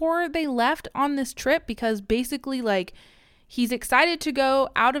him before they left on this trip, because basically like He's excited to go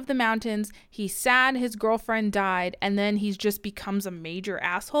out of the mountains. He's sad his girlfriend died. And then he just becomes a major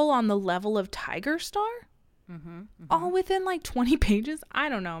asshole on the level of Tiger Star. All within like 20 pages. I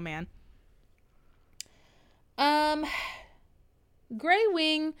don't know, man. Grey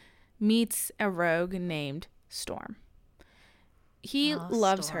Wing meets a rogue named Storm. He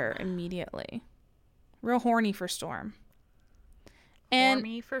loves Storm. her immediately. Real horny for Storm. And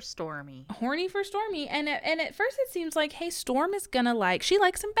horny for Stormy. And at first it seems like, hey, Storm is gonna she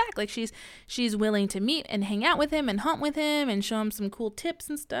likes him back. Like she's willing to meet and hang out with him and hunt with him and show him some cool tips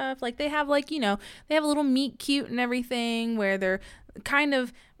and stuff. Like they have they have a little meet cute and everything where they're kind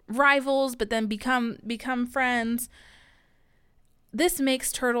of rivals but then become friends. This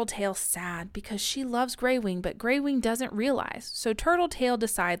makes Turtletail sad because she loves Grey Wing, but Grey Wing doesn't realize. So Turtletail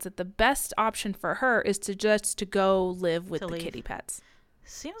decides that the best option for her is to go live with the kitty pets.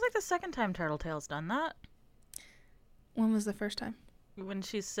 Seems like the second time Turtletail's done that. When was the first time? When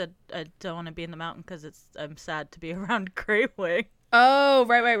she said, I don't want to be in the mountain because I'm sad to be around Grey Wing. Oh,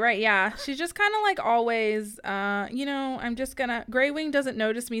 right. Yeah. She's just kind of like always, I'm just gonna, Grey Wing doesn't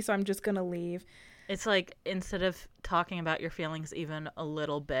notice me, so I'm just gonna leave. It's like, instead of talking about your feelings even a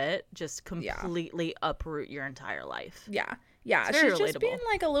little bit, just completely uproot your entire life. Yeah. It's She's relatable. Just being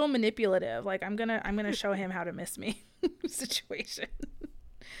like a little manipulative. Like I'm gonna show him how to miss me situation.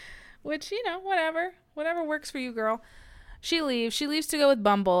 Which, whatever works for you, girl. She leaves to go with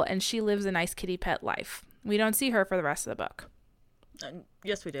Bumble, and she lives a nice kitty pet life. We don't see her for the rest of the book.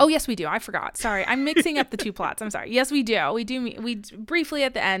 Yes, we do. Oh, yes, we do. I forgot. Sorry. I'm mixing up the two plots. I'm sorry. Yes, we do. We briefly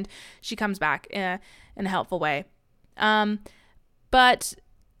at the end, she comes back in a helpful way. But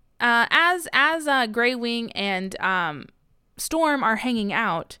as Grey Wing and Storm are hanging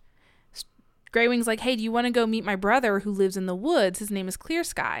out, Grey Wing's like, hey, do you want to go meet my brother who lives in the woods? His name is Clear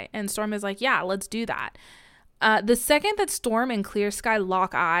Sky. And Storm is like, yeah, let's do that. The second that Storm and Clear Sky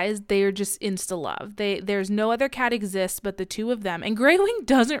lock eyes, they are just insta-love. There's no other cat exists but the two of them. And Grey Wing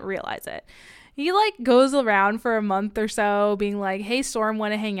doesn't realize it. He goes around for a month or so being like, hey, Storm,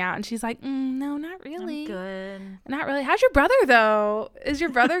 want to hang out? And she's like, no, not really. I'm good. Not really. How's your brother, though? Is your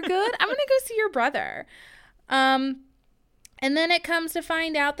brother good? I'm going to go see your brother. And then it comes to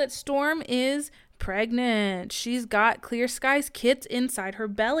find out that Storm is pregnant. She's got Clear Sky's kids inside her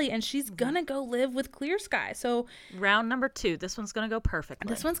belly, and she's gonna go live with Clear Sky. So round number 2, this one's gonna go perfectly.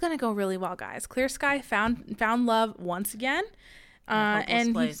 This one's gonna go really well, guys. Clear Sky found love once again,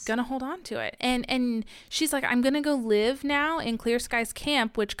 and he's gonna hold on to it. And she's like, I'm gonna go live now in Clear Sky's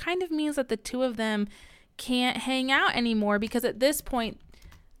camp, which kind of means that the two of them can't hang out anymore because at this point,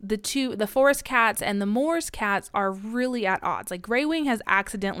 the forest cats and the moors cats are really at odds. Like Grey Wing has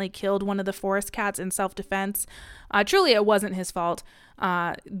accidentally killed one of the forest cats in self-defense. Truly, it wasn't his fault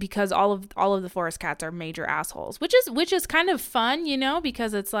because all of the forest cats are major assholes, which is kind of fun,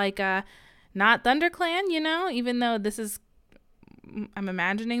 because it's like not ThunderClan, even though this is, I'm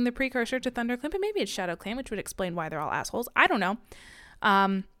imagining the precursor to ThunderClan, but maybe it's ShadowClan, which would explain why they're all assholes. I don't know.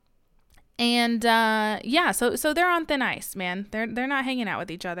 So they're on thin ice, man. They're not hanging out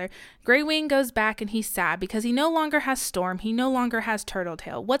with each other. Grey Wing goes back and he's sad because he no longer has Storm. He no longer has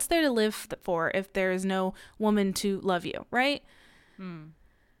Turtletail. What's there to live for if there is no woman to love you, right? Then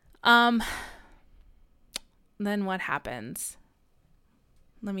what happens?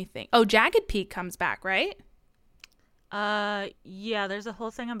 Let me think. Oh, Jagged Peak comes back, right? Yeah, there's a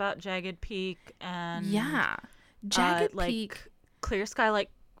whole thing about Jagged Peak and Jagged Peak. Clear Sky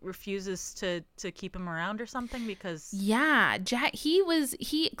refuses to keep him around or something because Clear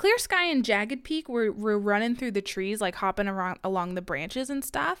Sky and Jagged Peak were running through the trees, hopping around along the branches and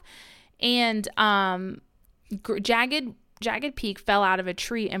stuff, and Jagged Peak fell out of a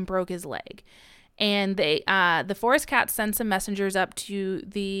tree and broke his leg. And the forest cats send some messengers up to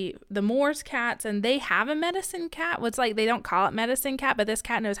the moors cats, and they have a medicine cat. What's they don't call it medicine cat, but this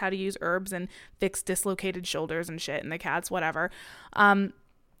cat knows how to use herbs and fix dislocated shoulders and shit, and the cat's whatever.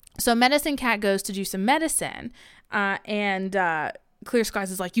 So Medicine Cat goes to do some medicine, and Clear Skies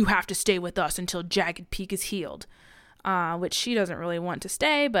is like, you have to stay with us until Jagged Peak is healed, which she doesn't really want to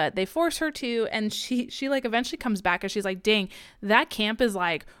stay, but they force her to, and she eventually comes back, and she's like, dang, that camp is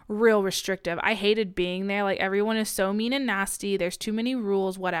real restrictive. I hated being there. Everyone is so mean and nasty. There's too many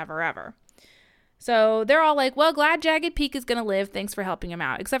rules, whatever, ever. So they're all like, well, glad Jagged Peak is going to live. Thanks for helping him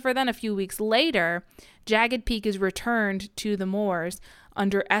out. Except for then a few weeks later, Jagged Peak is returned to the moors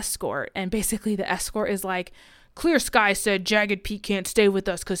under escort. And basically the escort is like, Clear Sky said Jagged Peak can't stay with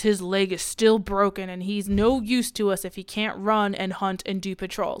us because his leg is still broken and he's no use to us if he can't run and hunt and do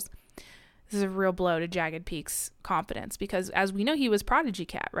patrols. this is a real blow to Jagged Peak's confidence, because as we know, he was Prodigy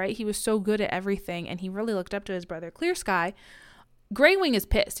Cat, right? He was so good at everything, and he really looked up to his brother Clear Sky. Greywing is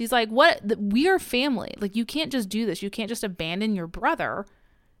pissed. He's like, what? We are family. Like, you can't just do this. You can't just abandon your brother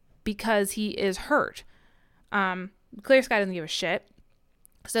because he is hurt. Clear Sky doesn't give a shit.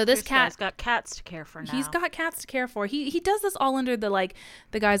 So this cat's got cats to care for now. He's got cats to care for. He does this all under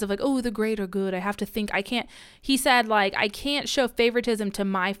the guise of like, oh, the greater good. I have to think. I can't. He said like, I can't show favoritism to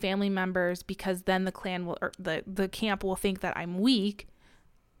my family members because then the clan will, or the camp will think that I'm weak.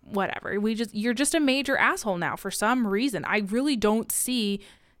 Whatever. You're just a major asshole now for some reason. I really don't see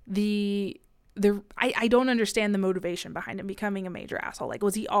I don't understand the motivation behind him becoming a major asshole. Like,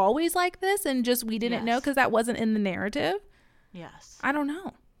 was he always like this and just we didn't know because that wasn't in the narrative? Yes. I don't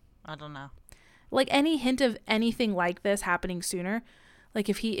know. Like, any hint of anything like this happening sooner, like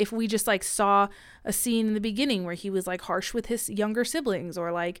if we just like saw a scene in the beginning where he was like harsh with his younger siblings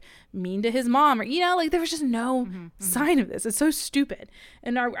or like mean to his mom, or like there was just no sign of this. It's so stupid.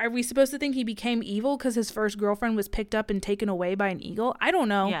 And are we supposed to think he became evil because his first girlfriend was picked up and taken away by an eagle? I don't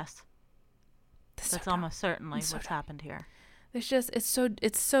know. Yes. That's almost certainly what's happened here. It's just it's so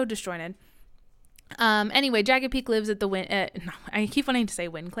disjointed. Anyway, Jagged Peak lives at the I keep wanting to say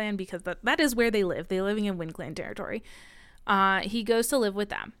Wind Clan because that is where they live. They're living in Wind Clan territory. He goes to live with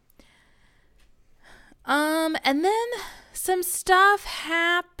them. And then some stuff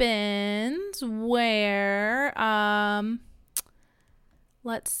happens where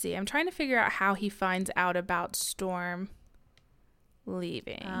let's see. I'm trying to figure out how he finds out about Storm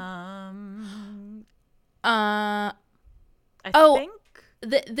leaving. I think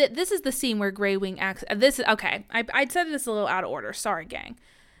this is the scene where Greywing acts. This is okay. I'd said this a little out of order. Sorry, gang.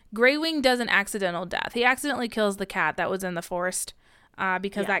 Greywing does an accidental death. He accidentally kills the cat that was in the forest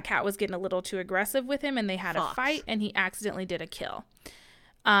because that cat was getting a little too aggressive with him, and they had a fight, and he accidentally did a kill.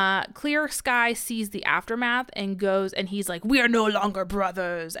 Clear Sky sees the aftermath and goes, and he's like, "We are no longer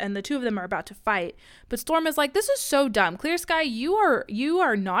brothers," and the two of them are about to fight. But Storm is like, "This is so dumb. Clear Sky, you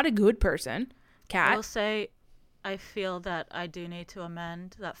are not a good person, cat." I will say, I feel that I do need to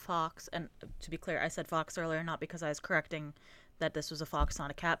amend that fox, and to be clear, I said fox earlier, not because I was correcting that this was a fox,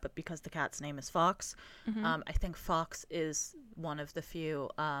 not a cat, but because the cat's name is Fox. I think Fox is one of the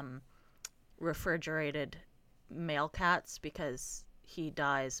few refrigerated male cats because he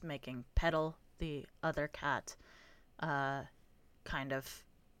dies making Petal, the other cat, kind of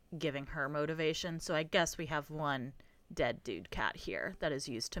giving her motivation. So I guess we have one dead dude cat here that is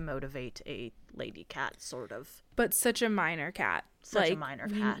used to motivate a lady cat, sort of. But such a minor cat. A minor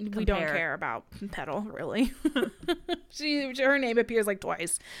cat. We don't care about Petal, really. Her name appears like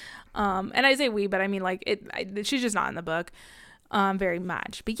twice. And I say we, but I mean like she's just not in the book very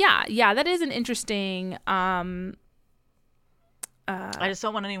much. But yeah, that is an interesting I just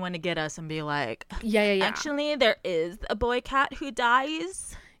don't want anyone to get us and be like, yeah. Actually, there is a boy cat who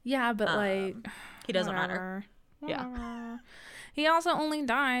dies. Yeah, but he doesn't matter. Yeah. He also only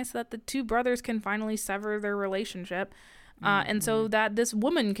dies so that the two brothers can finally sever their relationship, and so that this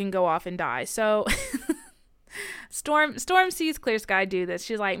woman can go off and die. So Storm sees Clear Sky do this.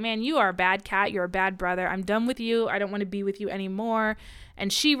 She's like, "Man, you are a bad cat. You're a bad brother. I'm done with you. I don't want to be with you anymore."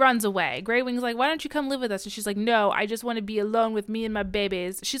 And she runs away. Greywing's like, "Why don't you come live with us?" And she's like, "No, I just want to be alone with me and my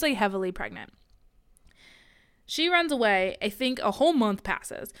babies." She's like heavily pregnant. She runs away. I think a whole month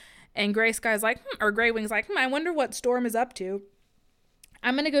passes. And Greywing's like, I wonder what Storm is up to.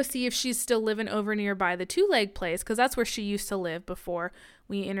 I'm going to go see if she's still living over nearby the two-leg place, because that's where she used to live before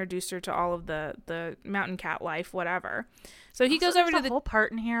we introduced her to all of the mountain cat life, whatever. So he goes over to the whole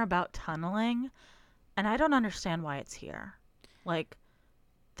part in here about tunneling, and I don't understand why it's here. Like,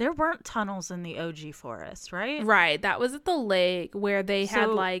 there weren't tunnels in the OG forest, right? Right. That was at the lake where they had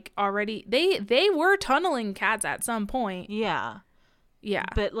like already, they were tunneling cats at some point. Yeah. Yeah.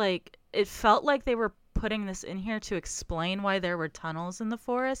 But like, it felt like they were putting this in here to explain why there were tunnels in the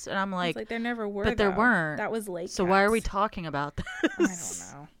forest, and I'm like, there never were, but there weren't. That was lake so cats. Why are we talking about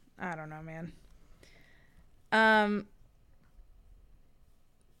this? I don't know, man.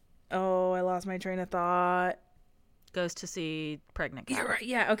 Oh, I lost my train of thought. Goes to see pregnant cat. You're right.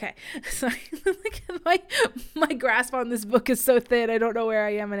 Yeah. Okay. Sorry. my grasp on this book is so thin. I don't know where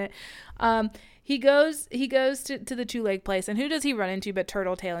I am in it. He goes to the two-leg place, and who does he run into but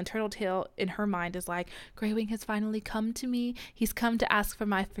Turtletail? And Turtletail, in her mind, is like, Greywing has finally come to me. He's come to ask for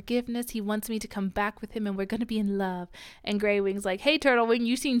my forgiveness. He wants me to come back with him, and we're going to be in love. And Greywing's like, hey, Turtlewing,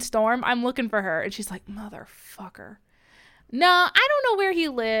 you seen Storm? I'm looking for her. And she's like, motherfucker. No, I don't know where he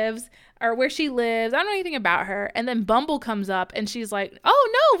lives. or where she lives. I don't know anything about her. And then Bumble comes up and she's like, oh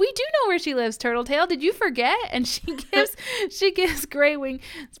no, we do know where she lives, Turtletail. Did you forget? And she gives Greywing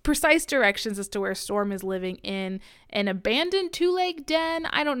precise directions as to where Storm is living in an abandoned two-leg den.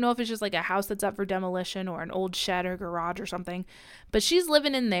 I don't know if it's just like a house that's up for demolition or an old shed or garage or something. But she's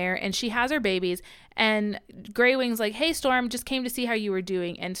living in there and she has her babies. And Greywing's like, hey, Storm, just came to see how you were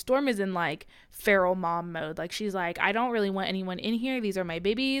doing. And Storm is in like feral mom mode. Like she's like, I don't really want anyone in here. These are my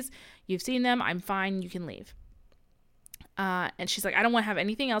babies. You've seen them. I'm fine. You can leave. And she's like, I don't want to have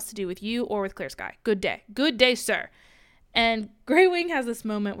anything else to do with you or with Clear Sky. Good day. Good day, sir. And Greywing has this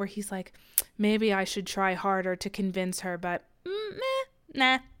moment where he's like, maybe I should try harder to convince her, but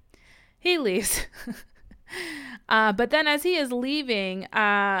nah. He leaves. But then as he is leaving,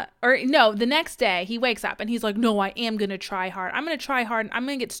 the next day he wakes up and he's like, no, I am going to try hard. I'm going to try hard. And I'm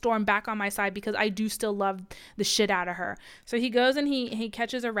going to get Storm back on my side because I do still love the shit out of her. So he goes and he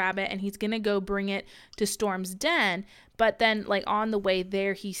catches a rabbit and he's going to go bring it to Storm's den. But then like on the way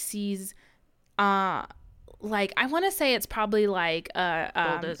there, he sees, like, I want to say it's probably like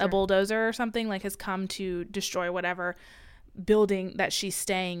a bulldozer or something, like has come to destroy whatever building that she's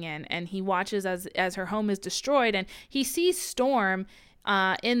staying in. And he watches as her home is destroyed and he sees Storm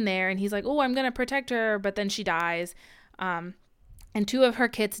in there and he's like, oh, I'm going to protect her. But then she dies. And 2 of her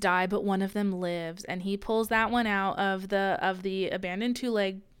kits die, but one of them lives. And he pulls that one out of the abandoned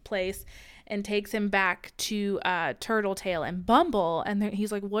two-leg place and takes him back to Turtletail and Bumble. And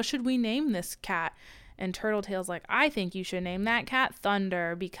he's like, what should we name this cat? And Turtletail's like, I think you should name that cat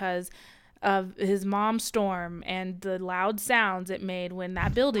Thunder because of his mom Storm and the loud sounds it made when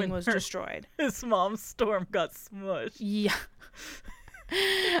that building was destroyed. His mom Storm got smushed. Yeah.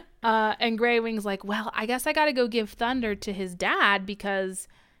 And Greywing's like, well, I guess I got to go give Thunder to his dad because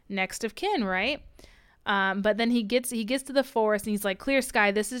next of kin, right? But then he gets to the forest and he's like, Clear Sky,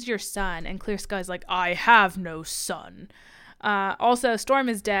 this is your son. And Clear Sky's like, I have no son. Also, Storm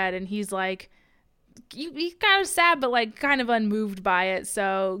is dead and he's like, he's kind of sad, but like kind of unmoved by it.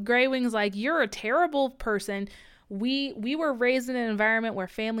 So Greywing's like, you're a terrible person. We were raised in an environment where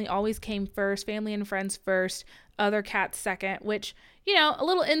family always came first, family and friends first, other cats second, which, you know, a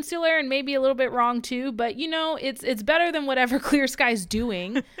little insular and maybe a little bit wrong too, but you know, it's better than whatever Clear Sky's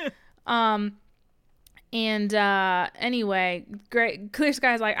doing. Anyway, Clear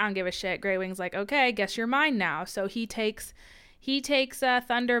Sky's like, I don't give a shit. Greywing's like, okay, guess you're mine now. So he takes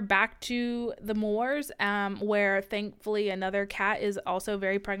Thunder back to the moors, where thankfully another cat is also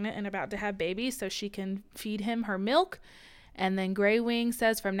very pregnant and about to have babies, so she can feed him her milk. And then Greywing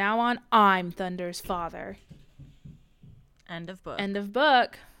says, from now on, I'm Thunder's father. End of book. End of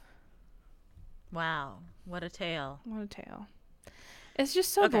book. Wow. What a tale. What a tale. It's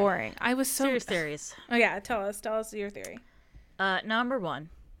just so boring. I was so... Serious theories. Oh, yeah. Tell us your theory. Number 1.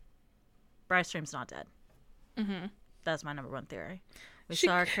 Bryce Dream's not dead. Mm-hmm. That's my number 1 theory. She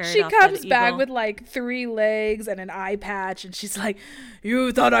comes back with like 3 legs and an eye patch, and she's like,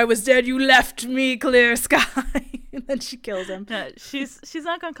 "You thought I was dead. You left me, Clear Sky." And then she kills him. No, she's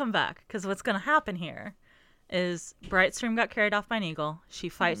not gonna come back because what's gonna happen here is Brightstream got carried off by an eagle. She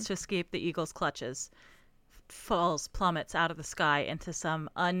fights to escape the eagle's clutches, plummets out of the sky into some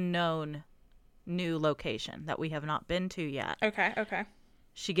unknown new location that we have not been to yet. Okay.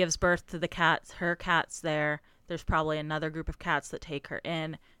 She gives birth to the cats. Her cat's there. There's probably another group of cats that take her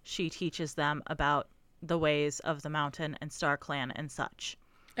in. She teaches them about the ways of the mountain and Star Clan and such.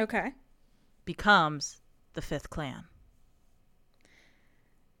 Okay. Becomes the 5th clan.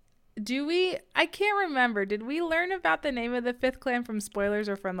 I can't remember. Did we learn about the name of the 5th clan from spoilers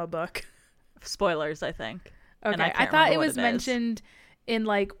or from the book? Spoilers, I think. Okay. I thought it was mentioned in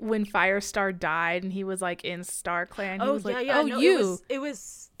like when Firestar died and he was like in Star Clan. He was like, yeah. No, you. It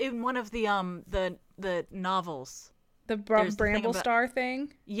was in one of the novels. The Bramble Star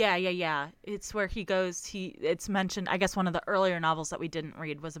thing? Yeah. It's where he goes, it's mentioned, I guess one of the earlier novels that we didn't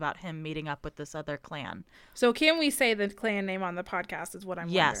read was about him meeting up with this other clan. So can we say the clan name on the podcast is what I'm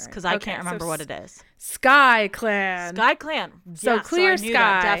wondering? Yes, because I can't remember what it is. Sky Clan. Sky Clan. So yeah, Clear so I knew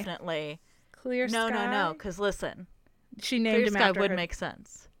Sky. That, definitely. Clear Sky? No, because listen. She named him Clear Sky after would her. make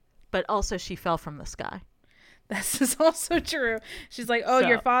sense. But also she fell from the sky. This is also true. She's like, oh,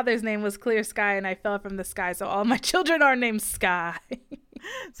 your father's name was Clear Sky and I fell from the sky, so all my children are named Sky.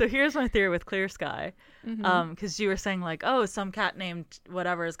 So here's my theory with Clear Sky. Because you were saying like, oh, some cat named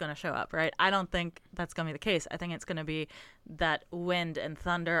whatever is going to show up, right? I don't think that's going to be the case. I think it's going to be that Wind and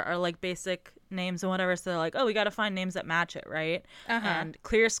Thunder are like basic names and whatever. So they're like, oh, we got to find names that match it, right? And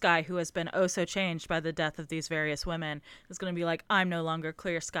Clear Sky, who has been oh so changed by the death of these various women, is going to be like, I'm no longer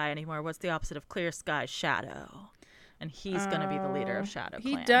Clear Sky anymore. What's the opposite of Clear Sky? Shadow. and he's going to be the leader of Shadow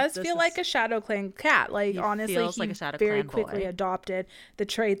Clan. He does feel like a Shadow Clan cat. Like, honestly, feels he like a Shadow very Clan quickly boy. adopted the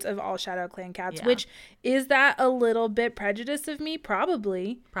traits of all Shadow Clan cats, Yeah. which is that a little bit prejudiced of me?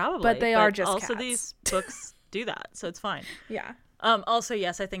 Probably. Probably. But they are just also cats. These books do that, so it's fine. Yeah. Also,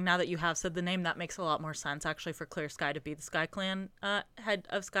 yes, I think now that you have said the name, that makes a lot more sense, actually, for Clear Sky to be the Sky Clan head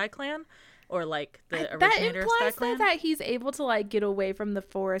of Sky Clan, or, like, the originator of Sky That Clan. implies that he's able to, like, get away from the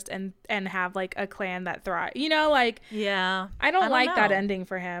forest and have, like, a clan that thrives. You know, like... Yeah. I don't like that know. ending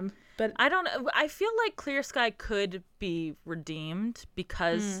for him. But I feel like Clear Sky could be redeemed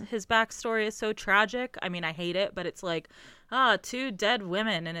because his backstory is so tragic. I mean, I hate it, but it's like, 2 dead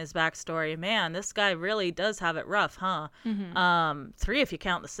women in his backstory. Man, this guy really does have it rough, huh? 3 if you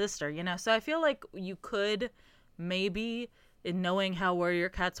count the sister, you know? So I feel like you could maybe, in knowing how warrior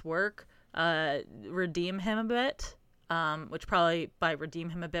cats work, redeem him a bit. Which probably by redeem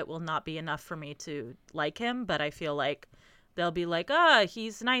him a bit will not be enough for me to like him, but I feel like they'll be like,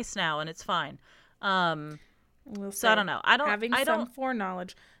 he's nice now and it's fine. So I don't know. Having some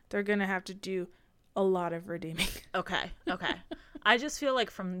foreknowledge, they're going to have to do a lot of redeeming. Okay. I just feel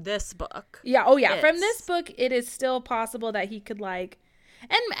like from this book. Yeah. Oh, yeah. From this book, it is still possible that he could, like,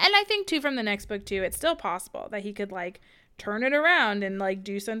 and I think too from the next book too, it's still possible that he could, like, turn it around and, like,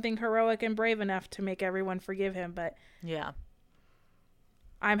 do something heroic and brave enough to make everyone forgive him. But yeah,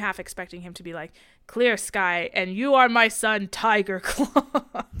 I'm half expecting him to be like, Clear Sky, and you are my son, Tiger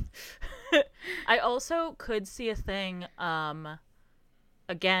Claw. I also could see a thing,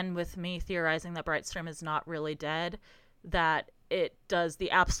 again, with me theorizing that Brightstream is not really dead, that it does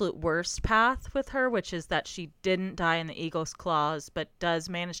the absolute worst path with her, which is that she didn't die in the Eagle's claws, but does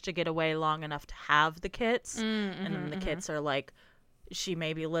manage to get away long enough to have the kits. And then the kits are like, she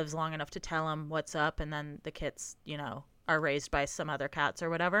maybe lives long enough to tell him what's up, and then the kits, you know, are raised by some other cats or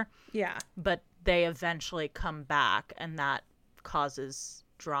whatever. Yeah. But they eventually come back, and that causes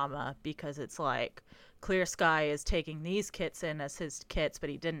drama because it's like Clear Sky is taking these kits in as his kits, but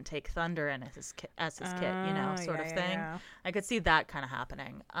he didn't take Thunder in as his kit, you know, sort of thing. Yeah. I could see that kind of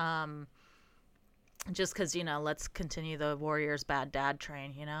happening. Just because, you know, let's continue the Warriors bad dad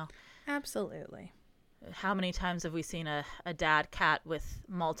train, you know? Absolutely. How many times have we seen a dad cat with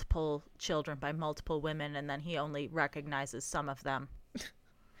multiple children by multiple women, and then he only recognizes some of them?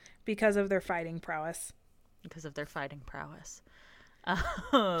 Because of their fighting prowess.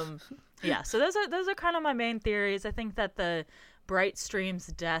 Yeah, so those are kind of my main theories. I think that the Brightstream's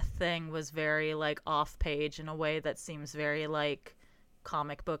death thing was very, like, off page in a way that seems very like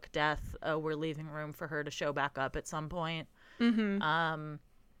comic book death. We're leaving room for her to show back up at some point. And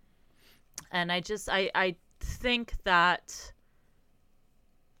I think that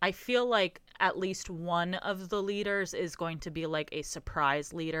I feel like at least one of the leaders is going to be like a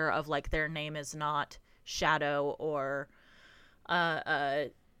surprise leader of, like, their name is not Shadow or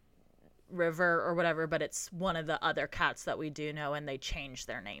River or whatever, but it's one of the other cats that we do know, and they change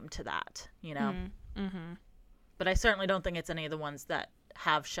their name to that, you know? But I certainly don't think it's any of the ones that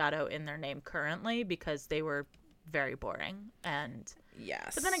have Shadow in their name currently, because they were very boring. And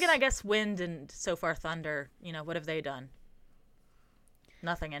yes, but then again, I guess Wind and so far Thunder, you know, what have they done?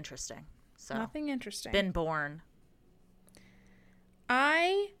 Nothing interesting. So nothing interesting. Been born.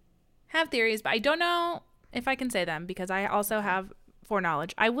 I have theories, but I don't know if I can say them because I also have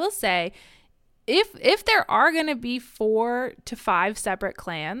foreknowledge. I will say, if there are going to be 4 to 5 separate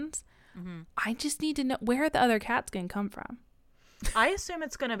clans, I just need to know where the other cats can come from. I assume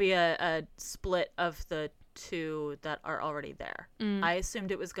it's going to be a split of the 2 that are already there. I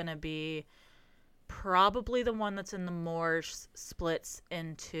assumed it was going to be probably the one that's in the Moors splits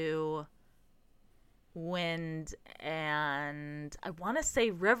into Wind and I want to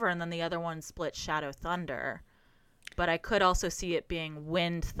say River, and then the other one splits Shadow Thunder. But I could also see it being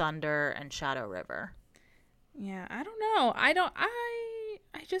Wind, Thunder, and Shadow River. Yeah, I don't know.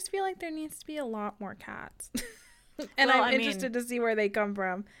 I just feel like there needs to be a lot more cats. And well, I'm interested to see where they come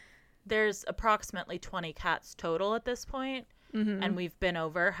from. There's approximately 20 cats total at this point. And we've been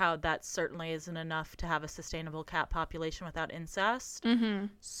over how that certainly isn't enough to have a sustainable cat population without incest.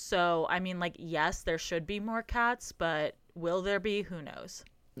 So, I mean, like, yes, there should be more cats, but will there be? Who knows?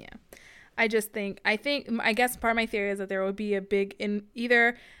 Yeah. I guess part of my theory is that there will be a big,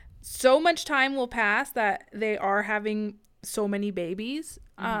 either so much time will pass that they are having so many babies,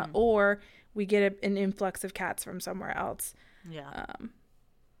 or we get an influx of cats from somewhere else. Yeah.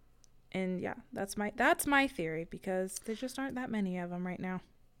 And yeah, that's my theory, because there just aren't that many of them right now.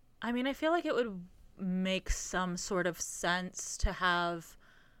 I mean, I feel like it would make some sort of sense to have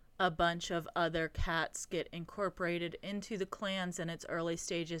a bunch of other cats get incorporated into the clans in its early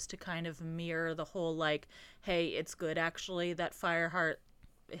stages to kind of mirror the whole, like, hey, it's good actually that Fireheart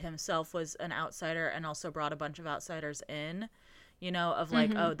himself was an outsider and also brought a bunch of outsiders in, you know, of like,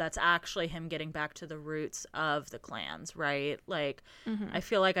 oh, that's actually him getting back to the roots of the clans, right? Like, I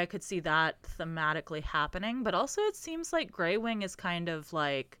feel like I could see that thematically happening, but also it seems like Grey Wing is kind of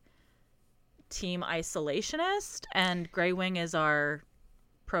like team isolationist, and Grey Wing is our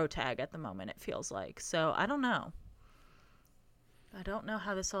pro tag at the moment, it feels like. So I don't know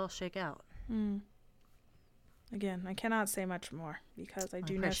how this all shake out. Again, I cannot say much more because I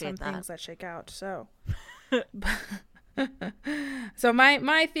do know some things that shake out. So so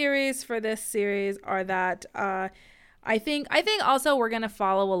my theories for this series are that I think also we're going to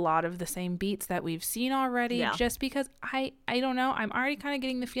follow a lot of the same beats that we've seen already, just because I don't know, I'm already kind of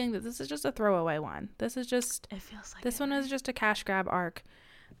getting the feeling that this is just a throwaway one. This is just, it feels like this one is just a cash grab arc.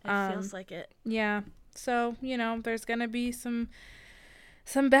 It feels like it. Yeah. So, you know, there's going to be some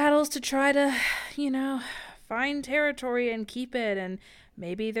battles to try to, you know, find territory and keep it. And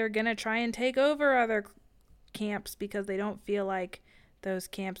maybe they're going to try and take over other camps because they don't feel like those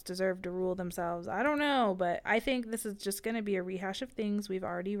camps deserve to rule themselves. I don't know, but I think this is just going to be a rehash of things we've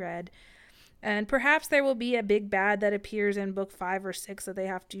already read. And perhaps there will be a big bad that appears in book 5 or 6 that they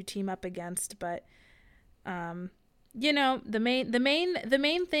have to team up against, but you know, the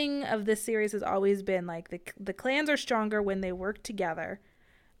main thing of this series has always been like the clans are stronger when they work together.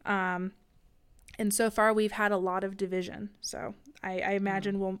 And so far we've had a lot of division. So I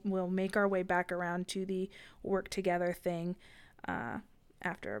imagine we'll make our way back around to the work together thing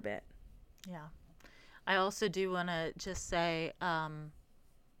after a bit. Yeah. I also do want to just say,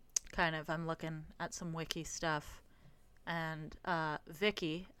 kind of, I'm looking at some wiki stuff, and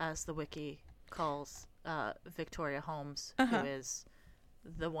Vicky, as the wiki calls Victoria Holmes, who is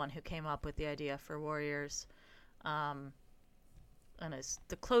the one who came up with the idea for Warriors, and is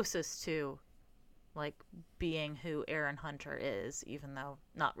the closest to like being who Erin Hunter is, even though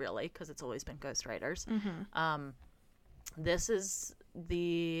not really, because it's always been ghostwriters. This is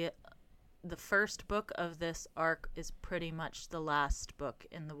the first book of this arc is pretty much the last book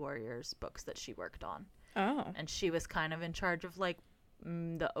in the Warriors books that she worked on. Oh. And she was kind of in charge of like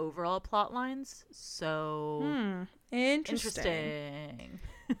the overall plot lines. So interesting.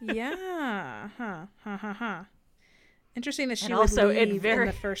 Yeah. Huh. Interesting that she and would also leave in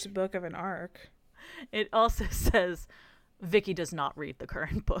the first book of an arc. It also says Vicky does not read the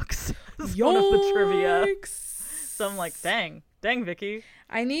current books. That's one of the trivia. So I'm like, dang, Vicky.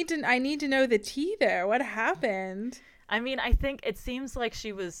 I need to know the tea there. What happened? I mean, I think it seems like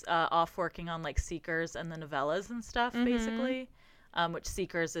she was off working on like Seekers and the novellas and stuff, basically. Which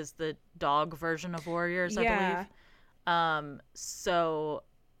Seekers is the dog version of Warriors, I believe. So,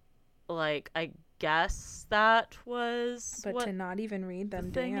 like, I guess that was but what to not even read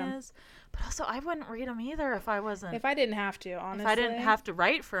them, the thing is. But also, I wouldn't read them either if I wasn't. If I didn't have to, honestly. If I didn't have to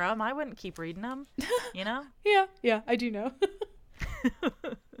write for them, I wouldn't keep reading them. You know? Yeah, I do know.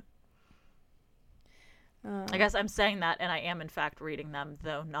 I guess I'm saying that, and I am in fact reading them,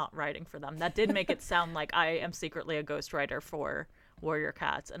 though not writing for them. That did make it sound like I am secretly a ghostwriter for Warrior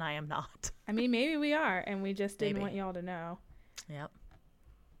Cats, and I am not. I mean, maybe we are, and we just didn't want y'all to know. Yep.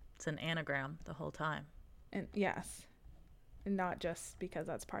 It's an anagram the whole time. And yes. And not just because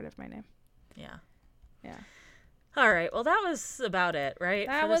that's part of my name. Yeah. All right. Well, that was about it, right?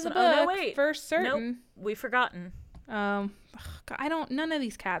 That was a book. Oh, no, wait. For certain. Nope. We've forgotten. None of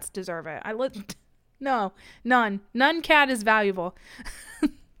these cats deserve it. No, none cat is valuable.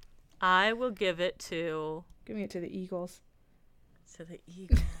 I will give it to... Give me it to the Eagles. To the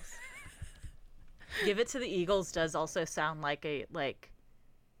Eagles. Give it to the Eagles does also sound like a,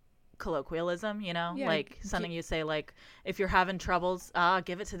 colloquialism, you know? Yeah, something you say, like, if you're having troubles,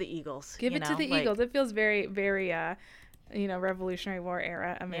 give it to the Eagles. Give it to the Eagles. It feels very, very, Revolutionary War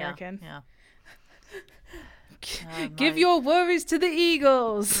era American. Yeah. Give your worries to the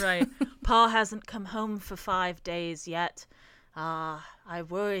Eagles. Right. Pa hasn't come home for 5 days yet. I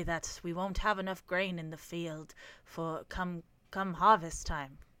worry that we won't have enough grain in the field for come harvest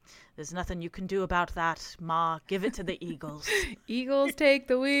time. There's nothing you can do about that, Ma. Give it to the Eagles. Eagles take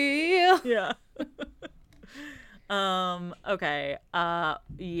the wheel. Yeah. Okay.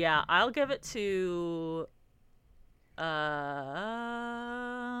 Yeah, I'll give it to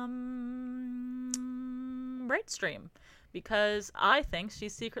Brightstream, because I think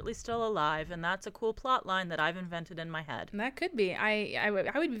she's secretly still alive, and that's a cool plot line that I've invented in my head. And that could be. I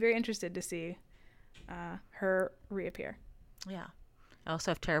would be very interested to see her reappear. Yeah. I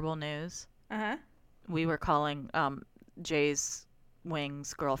also have terrible news. Uh-huh. We were calling Jay's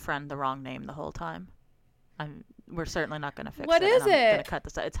Wing's girlfriend the wrong name the whole time. We're certainly not going to fix What it. is I'm it? going to cut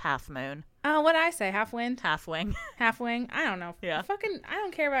this out. It's Half Moon. Oh, what'd I say? Half Wind? Half Wing. Half Wing? I don't know. Yeah. I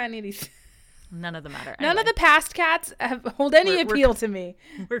don't care about any of these. None of them matter. None Anyway, of the past cats hold any appeal to me.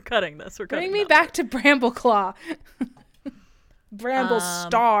 We're cutting this. Bring me back to Brambleclaw. Bramble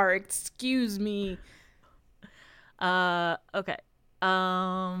Star, excuse me. Okay.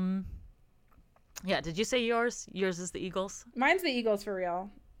 Yeah, did you say yours? Yours is the Eagles? Mine's the Eagles for real.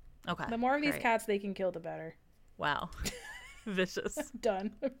 Okay. The more of these cats they can kill, the better. Wow. Vicious.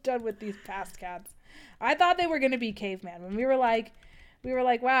 I'm done with these past cats. I thought they were going to be caveman. When we were like,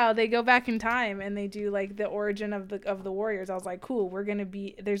 wow, they go back in time and they do like the origin of the warriors. I was like, cool, there's going to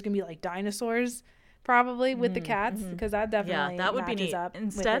be like dinosaurs probably with the cats, because that definitely that would matches be neat. up with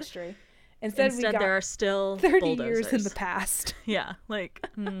Instead, history. Instead we got there are still 30 bulldozers. years in the past. Yeah, like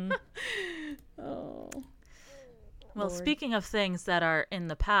Oh. Well, Lord. Speaking of things that are in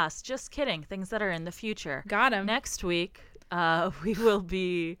the past, just kidding, things that are in the future. Got him. Next week, we will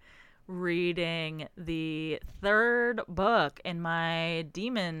be reading the third book in my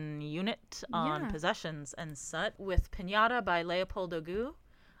demon unit on possessions and Sut with Pinata by Leopoldo Gu.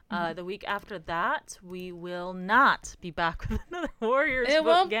 The week after that, we will not be back with another Warriors book, It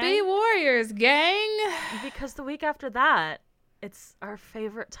won't gang, be Warriors, gang. because the week after that, it's our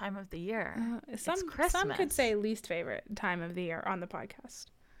favorite time of the year. It's Christmas. Some could say least favorite time of the year on the podcast.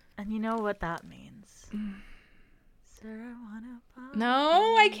 And you know what that means. Sir,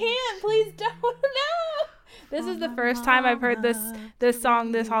 No, I can't. Please don't. No. This is the first time I've heard this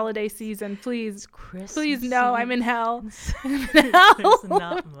song this holiday season. Please, no, I'm in hell. I'm in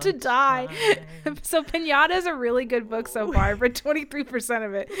hell to die. So Pinata is a really good book so far. For 23%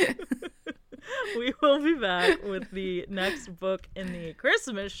 of it. We will be back with the next book in the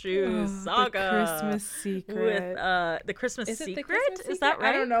Christmas Shoes saga. The Christmas Secret. With the Christmas Is it Secret? the Christmas Is that Secret?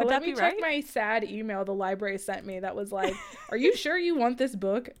 right? I don't know. Could Let that me be check right? my sad email the library sent me that was like, are you sure you want this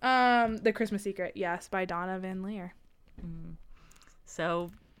book? The Christmas Secret. Yes, by Donna Van Leer.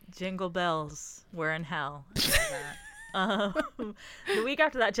 So, jingle bells, we're in hell. The week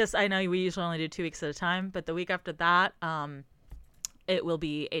after that, I know we usually only do 2 weeks at a time, but the week after that, it will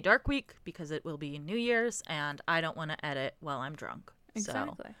be a dark week because it will be New Year's, and I don't want to edit while I'm drunk.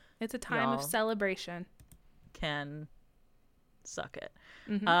 Exactly. So it's a time of celebration. Can suck it.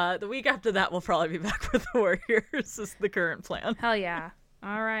 The week after that, we'll probably be back with the Warriors is the current plan. Hell yeah.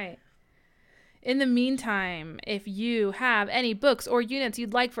 All right. In the meantime, if you have any books or units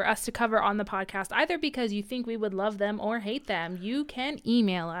you'd like for us to cover on the podcast, either because you think we would love them or hate them, you can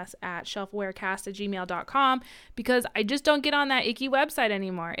email us at shelfwarecast@gmail.com, because I just don't get on that icky website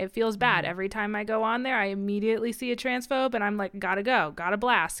anymore. It feels bad. Every time I go on there, I immediately see a transphobe and I'm like, gotta go, gotta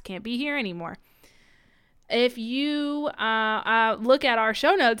blast, can't be here anymore. If you look at our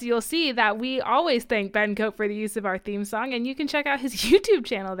show notes, you'll see that we always thank Ben Cope for the use of our theme song, and you can check out his YouTube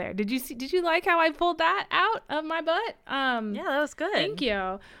channel there. Did you like how I pulled that out of my butt? Yeah, that was good. Thank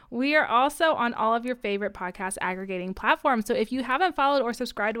you. We are also on all of your favorite podcast aggregating platforms. So if you haven't followed or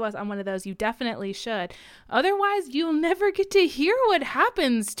subscribed to us on one of those, you definitely should. Otherwise, you'll never get to hear what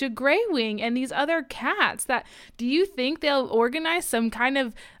happens to Grey Wing and these other cats. Do you think they'll organize some kind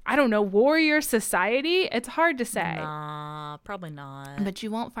of, I don't know, warrior society? It's hard to say. Nah, probably not. But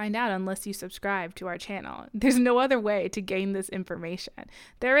you won't find out unless you subscribe to our channel. There's no other way to gain this information.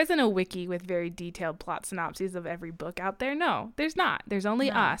 There isn't a wiki with very detailed plot synopses of every book out there. No, there's not. There's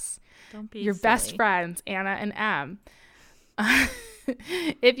only us. Don't be your silly. Best friends, Anna and Em.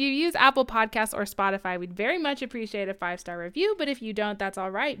 If you use Apple Podcasts or Spotify, we'd very much appreciate a 5-star review. But if you don't, that's all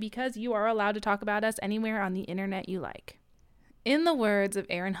right, because you are allowed to talk about us anywhere on the internet you like. In the words of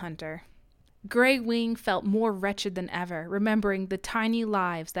Erin Hunter, Grey Wing felt more wretched than ever, remembering the tiny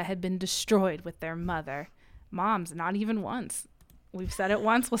lives that had been destroyed with their mother. Moms, not even once. We've said it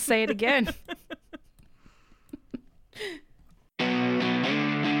once, we'll say it again.